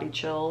the body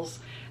chills,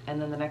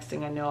 and then the next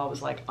thing I know I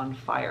was like on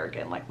fire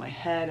again. Like my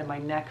head and my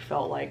neck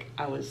felt like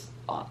I was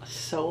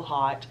so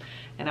hot,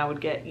 and I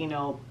would get, you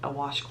know, a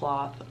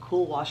washcloth, a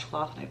cool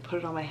washcloth, and I'd put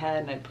it on my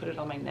head and I'd put it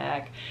on my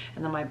neck,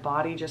 and then my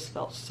body just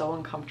felt so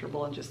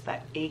uncomfortable and just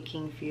that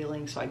aching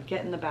feeling. So I'd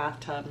get in the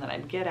bathtub and then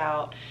I'd get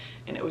out,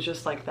 and it was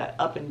just like that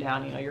up and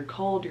down, you know, you're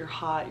cold, you're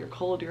hot, you're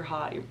cold, you're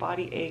hot, your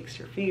body aches,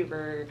 your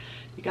fever,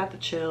 you got the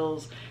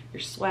chills,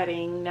 you're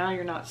sweating, now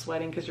you're not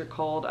sweating because you're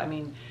cold. I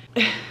mean,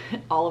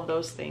 all of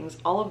those things,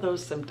 all of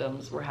those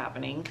symptoms were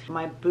happening.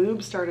 My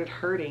boob started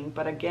hurting,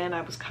 but again,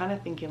 I was kind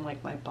of thinking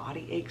like my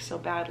body aches so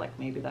bad, like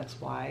maybe that's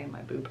why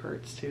my boob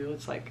hurts too.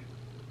 It's like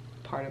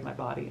part of my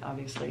body,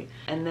 obviously.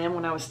 And then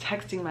when I was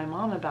texting my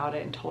mom about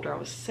it and told her I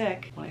was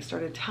sick, when I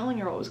started telling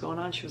her what was going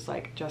on, she was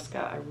like,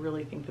 Jessica, I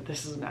really think that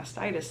this is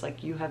mastitis.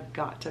 Like, you have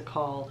got to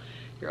call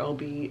your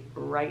OB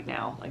right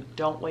now. Like,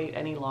 don't wait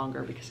any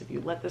longer, because if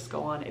you let this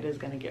go on, it is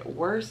going to get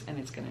worse and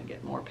it's going to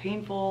get more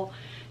painful.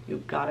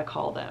 You've got to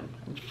call them.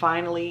 And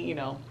finally, you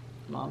know,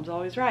 mom's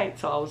always right.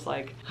 So I was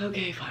like,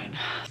 okay, fine.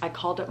 I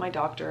called up my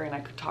doctor and I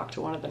could talk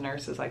to one of the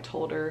nurses. I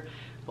told her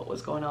what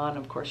was going on.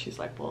 Of course, she's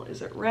like, well,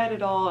 is it red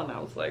at all? And I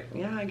was like,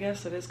 yeah, I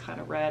guess it is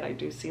kind of red. I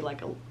do see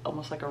like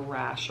almost like a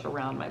rash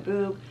around my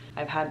boob.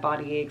 I've had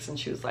body aches. And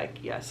she was like,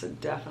 yes, it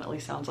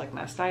definitely sounds like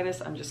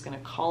mastitis. I'm just going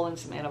to call in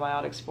some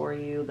antibiotics for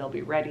you. They'll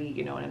be ready,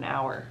 you know, in an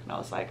hour. And I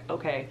was like,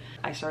 okay.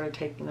 I started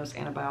taking those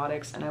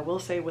antibiotics, and I will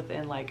say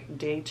within like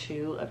day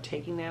 2 of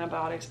taking the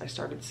antibiotics, I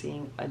started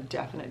seeing a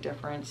definite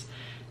difference.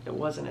 It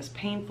wasn't as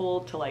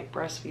painful to like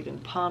breastfeed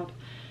and pump,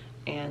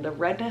 and the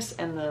redness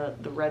and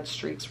the red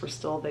streaks were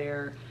still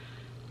there,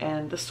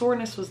 and the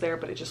soreness was there,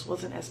 but it just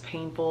wasn't as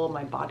painful.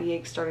 My body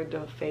ache started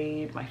to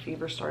fade, my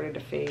fever started to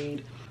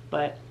fade.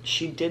 But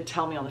she did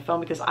tell me on the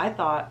phone, because I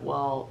thought,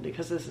 well,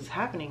 because this is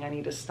happening, I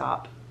need to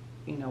stop,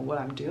 you know, what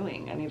I'm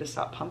doing. I need to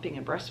stop pumping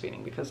and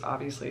breastfeeding, because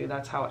obviously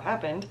that's how it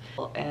happened.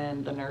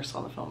 And the nurse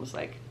on the phone was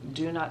like,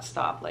 do not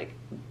stop. Like,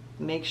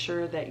 make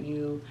sure that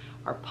you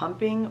are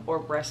pumping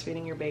or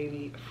breastfeeding your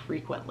baby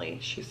frequently.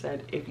 She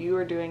said, if you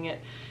are doing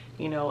it,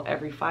 you know,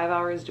 every 5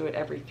 hours, do it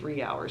every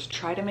 3 hours.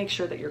 Try to make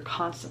sure that you're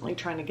constantly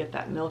trying to get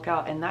that milk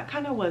out. And that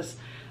kind of was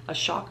a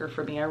shocker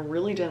for me. I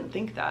really didn't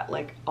think that.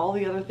 Like, all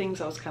the other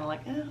things I was kind of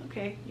like,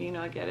 okay, you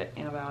know, I get it.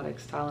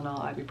 Antibiotics,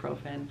 Tylenol,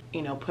 ibuprofen,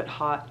 you know, put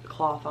hot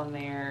cloth on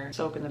there,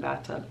 soak in the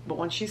bathtub. But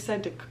when she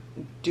said to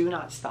do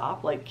not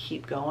stop, like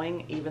keep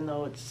going, even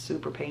though it's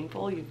super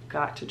painful, you've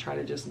got to try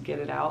to just get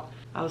it out,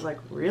 I was like,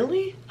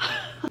 really?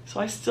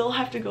 So I still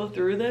have to go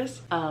through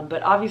this.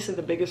 But obviously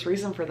the biggest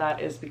reason for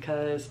that is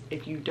because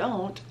if you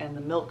don't, and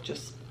the milk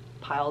just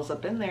piles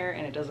up in there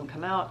and it doesn't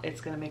come out,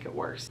 it's gonna make it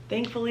worse.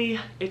 Thankfully,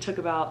 it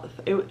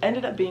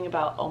ended up being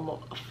about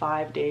almost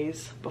 5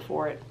 days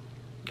before it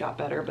got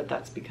better, but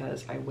that's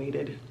because I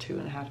waited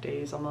 2.5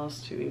 days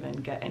almost to even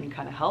get any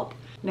kind of help.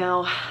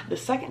 Now, the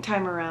second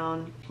time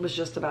around was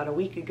just about a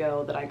week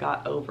ago that I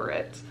got over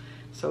it.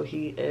 So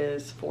he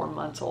is 4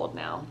 months old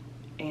now.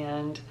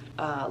 And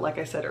like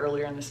I said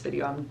earlier in this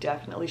video, I'm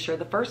definitely sure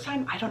the first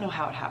time, I don't know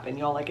how it happened,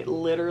 y'all. Like, it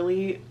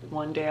literally,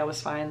 one day I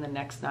was fine, the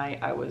next night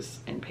I was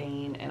in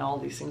pain and all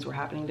these things were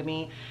happening to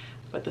me.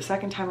 But the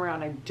second time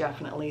around, I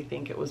definitely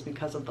think it was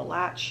because of the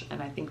latch,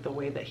 and I think the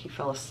way that he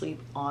fell asleep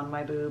on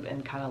my boob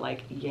and kind of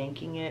like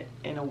yanking it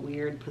in a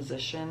weird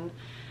position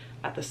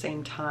at the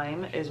same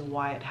time is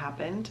why it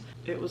happened.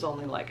 It was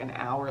only like an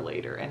hour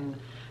later, and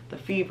the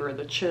fever,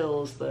 the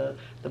chills, the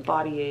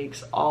body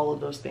aches, all of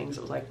those things,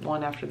 it was like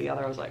one after the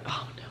other. I was like,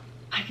 oh no.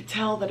 I could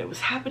tell that it was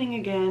happening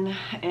again,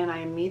 and I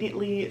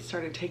immediately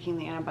started taking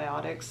the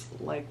antibiotics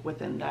like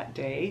within that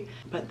day.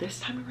 But this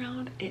time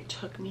around, it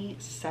took me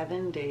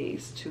 7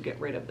 days to get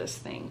rid of this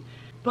thing.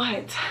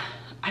 But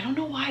I don't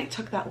know why it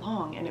took that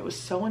long, and it was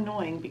so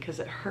annoying because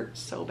it hurt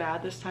so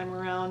bad this time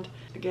around.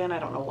 Again, I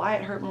don't know why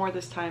it hurt more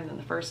this time than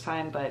the first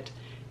time, but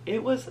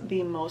it was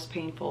the most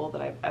painful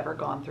that I've ever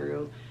gone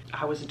through.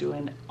 I was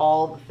doing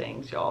all the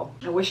things, y'all.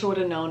 I wish I would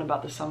have known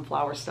about the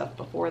sunflower stuff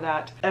before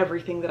that.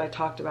 Everything that I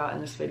talked about in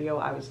this video,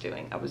 I was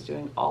doing. I was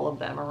doing all of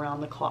them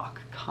around the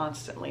clock,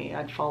 constantly.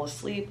 I'd fall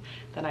asleep,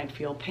 then I'd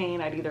feel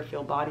pain. I'd either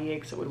feel body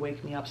aches, it would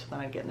wake me up, so then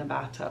I'd get in the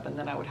bathtub, and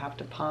then I would have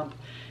to pump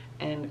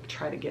and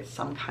try to get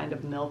some kind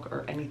of milk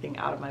or anything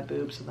out of my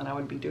boob. So then I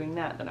would be doing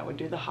that. Then I would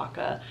do the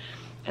haka.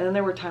 And then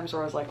there were times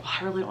where I was like, well,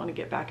 I really don't want to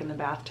get back in the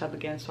bathtub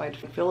again. So I'd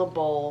fill a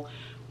bowl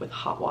with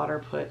hot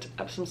water, put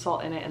Epsom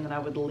salt in it, and then I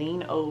would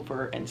lean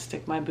over and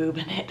stick my boob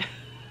in it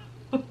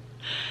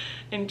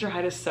and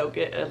try to soak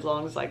it as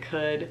long as I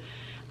could.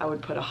 I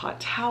would put a hot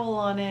towel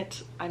on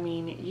it. I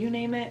mean, you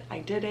name it, I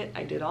did it.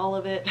 I did all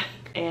of it.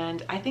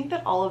 And I think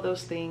that all of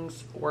those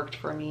things worked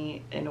for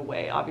me in a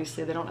way.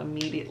 Obviously, they don't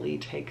immediately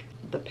take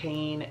the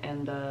pain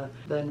and the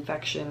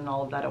infection and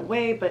all of that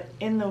away, but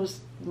in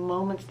those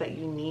moments that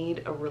you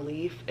need a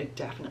relief, it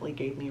definitely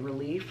gave me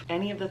relief.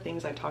 Any of the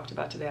things I talked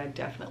about today, I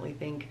definitely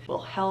think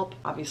will help.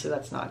 Obviously,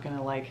 that's not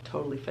gonna like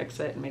totally fix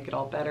it and make it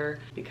all better,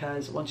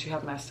 because once you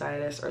have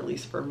mastitis, or at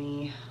least for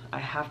me, I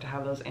have to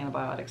have those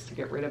antibiotics to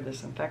get rid of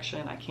this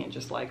infection. I can't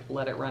just like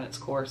let it run its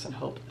course and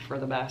hope for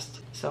the best.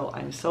 So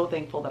I'm so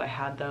thankful that I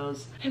had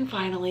those. And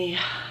finally, it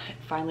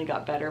finally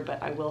got better,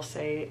 but I will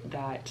say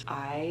that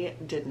I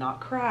did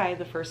not cry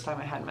the first time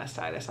I had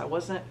mastitis. I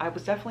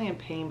was definitely in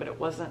pain, but it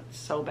wasn't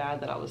so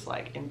bad that I was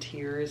like in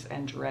tears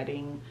and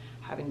dreading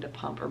having to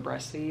pump or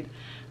breastfeed.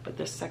 But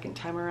this second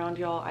time around,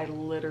 y'all, I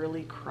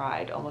literally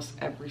cried almost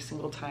every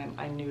single time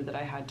I knew that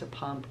I had to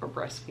pump or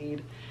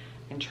breastfeed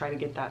and try to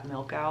get that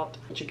milk out,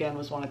 which again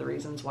was one of the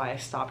reasons why I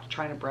stopped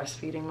trying to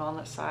breastfeed him on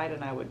that side,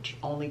 and I would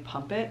only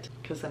pump it,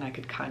 because then I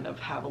could kind of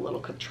have a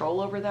little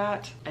control over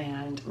that.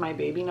 And my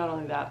baby, not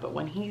only that, but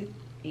when he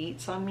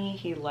eats on me,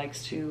 he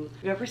likes to,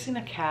 have you ever seen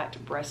a cat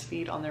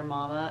breastfeed on their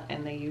mama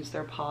and they use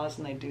their paws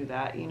and they do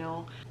that, you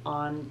know,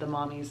 on the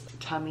mommy's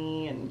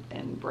tummy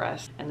and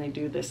breast, and they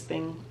do this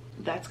thing?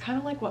 That's kind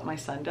of like what my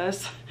son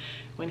does.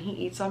 When he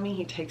eats on me,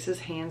 he takes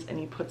his hands and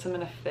he puts them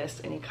in a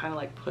fist and he kind of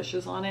like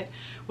pushes on it,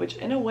 which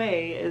in a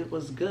way it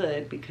was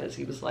good because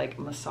he was like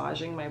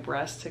massaging my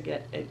breast to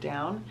get it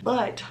down.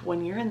 But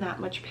when you're in that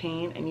much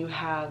pain and you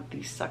have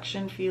the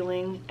suction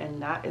feeling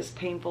and that is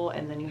painful,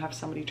 and then you have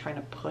somebody trying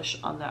to push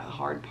on that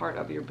hard part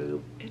of your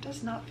boob, it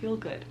does not feel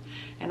good.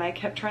 And I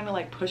kept trying to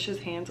like push his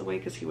hands away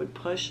because he would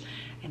push,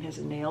 and his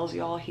nails,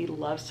 y'all, he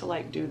loves to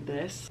like do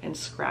this and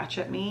scratch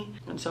at me.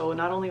 And so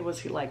not only was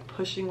he like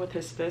pushing with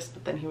his fist,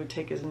 but then he would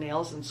take his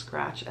nails and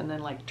scratch and then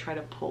like try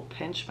to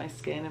pinch my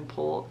skin and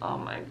pull. Oh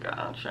my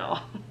gosh,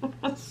 y'all. It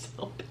was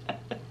so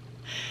bad.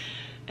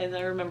 And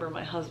I remember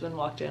my husband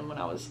walked in when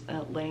I was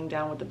laying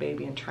down with the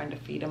baby and trying to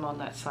feed him on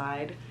that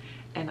side,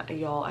 and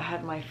y'all, I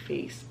had my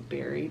face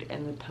buried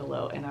in the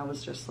pillow, and I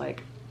was just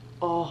like,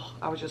 oh,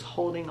 I was just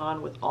holding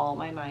on with all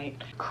my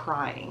might,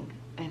 crying.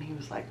 And he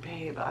was like,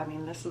 babe, I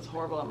mean, this is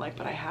horrible. I'm like,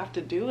 but I have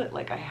to do it.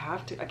 Like, I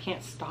have to, I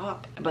can't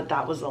stop. But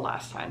that was the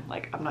last time.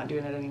 Like, I'm not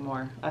doing it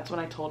anymore. That's when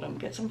I told him,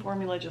 get some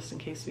formula just in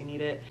case we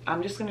need it.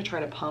 I'm just going to try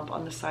to pump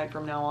on the side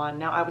from now on.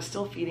 Now, I was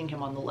still feeding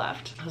him on the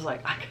left. I was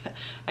like,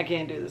 I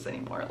can't do this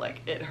anymore.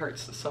 Like, it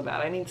hurts so bad.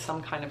 I need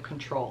some kind of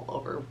control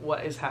over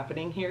what is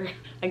happening here.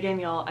 Again,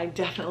 y'all, I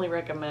definitely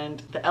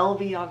recommend the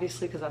LV,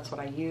 obviously, because that's what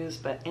I use.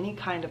 But any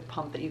kind of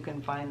pump that you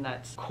can find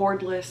that's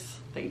cordless,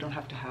 that you don't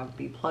have to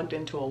be plugged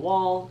into a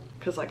wall.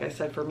 Because like I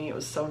said, for me, it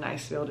was so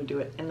nice to be able to do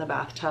it in the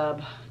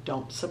bathtub.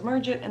 Don't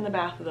submerge it in the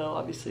bath though,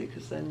 obviously,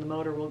 because then the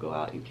motor will go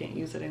out. You can't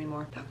use it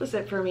anymore. That was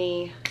it for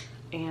me.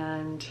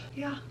 And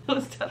yeah, it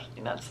was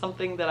definitely not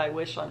something that I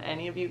wish on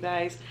any of you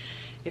guys.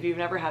 If you've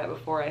never had it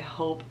before, I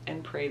hope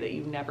and pray that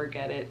you never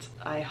get it.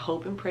 I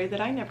hope and pray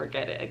that I never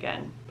get it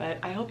again. But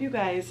I hope you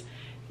guys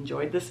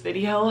enjoyed this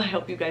video. I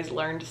hope you guys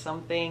learned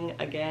something.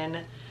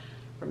 Again,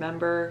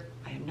 remember,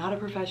 I am not a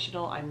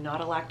professional. I'm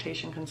not a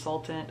lactation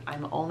consultant.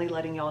 I'm only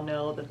letting y'all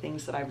know the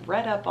things that I've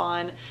read up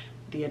on,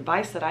 the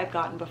advice that I've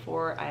gotten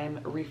before.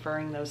 I'm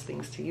referring those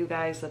things to you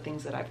guys, the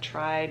things that I've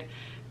tried,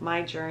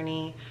 my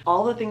journey.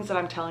 All the things that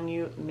I'm telling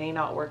you may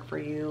not work for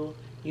you.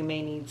 You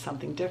may need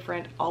something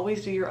different.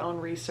 Always do your own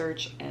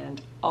research,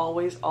 and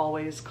always,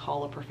 always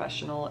call a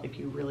professional if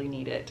you really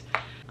need it.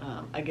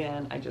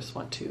 Again, I just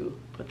want to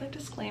put that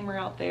disclaimer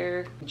out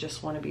there.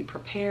 Just want to be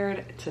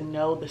prepared to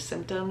know the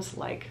symptoms,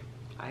 like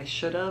I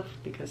should have,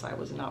 because I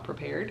was not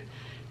prepared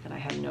and I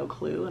had no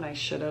clue, and I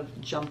should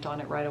have jumped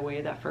on it right away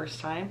that first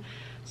time.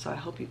 So I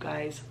hope you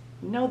guys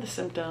know the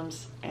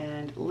symptoms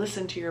and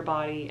listen to your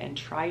body and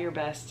try your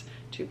best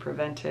to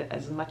prevent it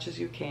as much as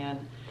you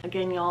can.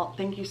 Again, y'all,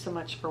 thank you so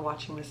much for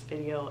watching this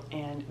video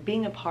and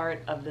being a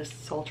part of this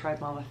Soul Tribe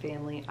Mama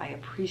family. I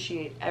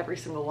appreciate every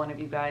single one of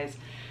you guys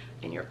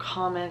and your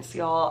comments,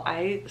 y'all.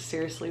 I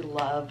seriously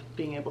love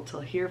being able to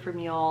hear from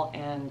y'all,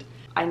 and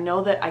I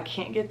know that I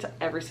can't get to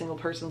every single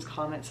person's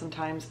comments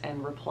sometimes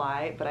and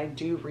reply, but I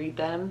do read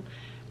them.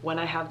 When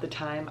I have the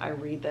time, I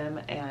read them,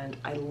 and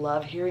I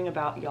love hearing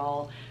about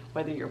y'all,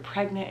 whether you're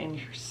pregnant and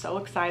you're so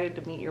excited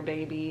to meet your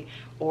baby,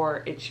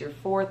 or it's your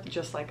fourth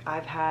just like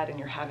I've had and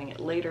you're having it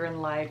later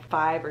in life,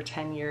 5 or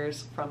 10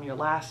 years from your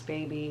last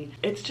baby.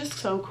 It's just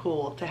so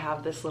cool to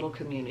have this little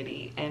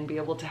community and be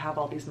able to have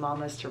all these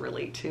mamas to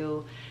relate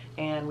to,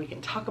 and we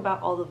can talk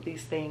about all of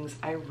these things.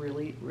 I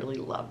really, really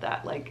love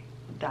that. Like,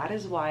 that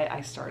is why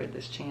I started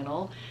this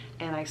channel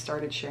and I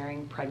started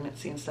sharing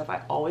pregnancy and stuff.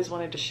 I always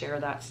wanted to share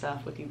that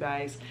stuff with you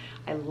guys.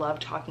 I love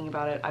talking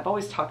about it. I've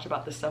always talked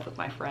about this stuff with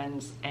my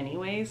friends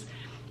anyways,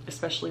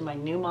 especially my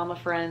new mama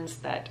friends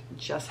that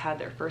just had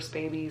their first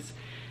babies.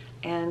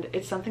 And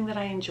it's something that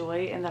I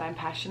enjoy and that I'm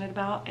passionate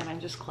about, and I'm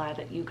just glad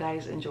that you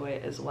guys enjoy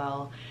it as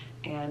well,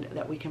 and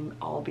that we can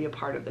all be a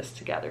part of this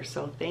together.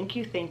 So thank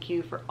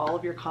you for all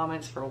of your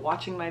comments, for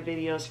watching my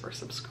videos, for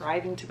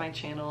subscribing to my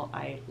channel.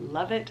 I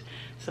love it.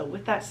 So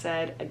with that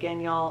said,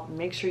 again, y'all,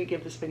 make sure you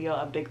give this video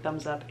a big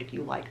thumbs up if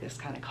you like this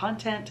kind of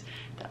content.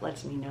 That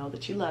lets me know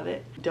that you love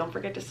it. Don't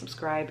forget to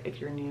subscribe if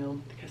you're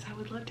new, because I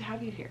would love to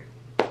have you here.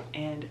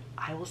 And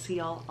I will see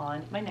y'all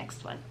on my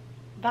next one.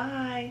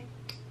 Bye.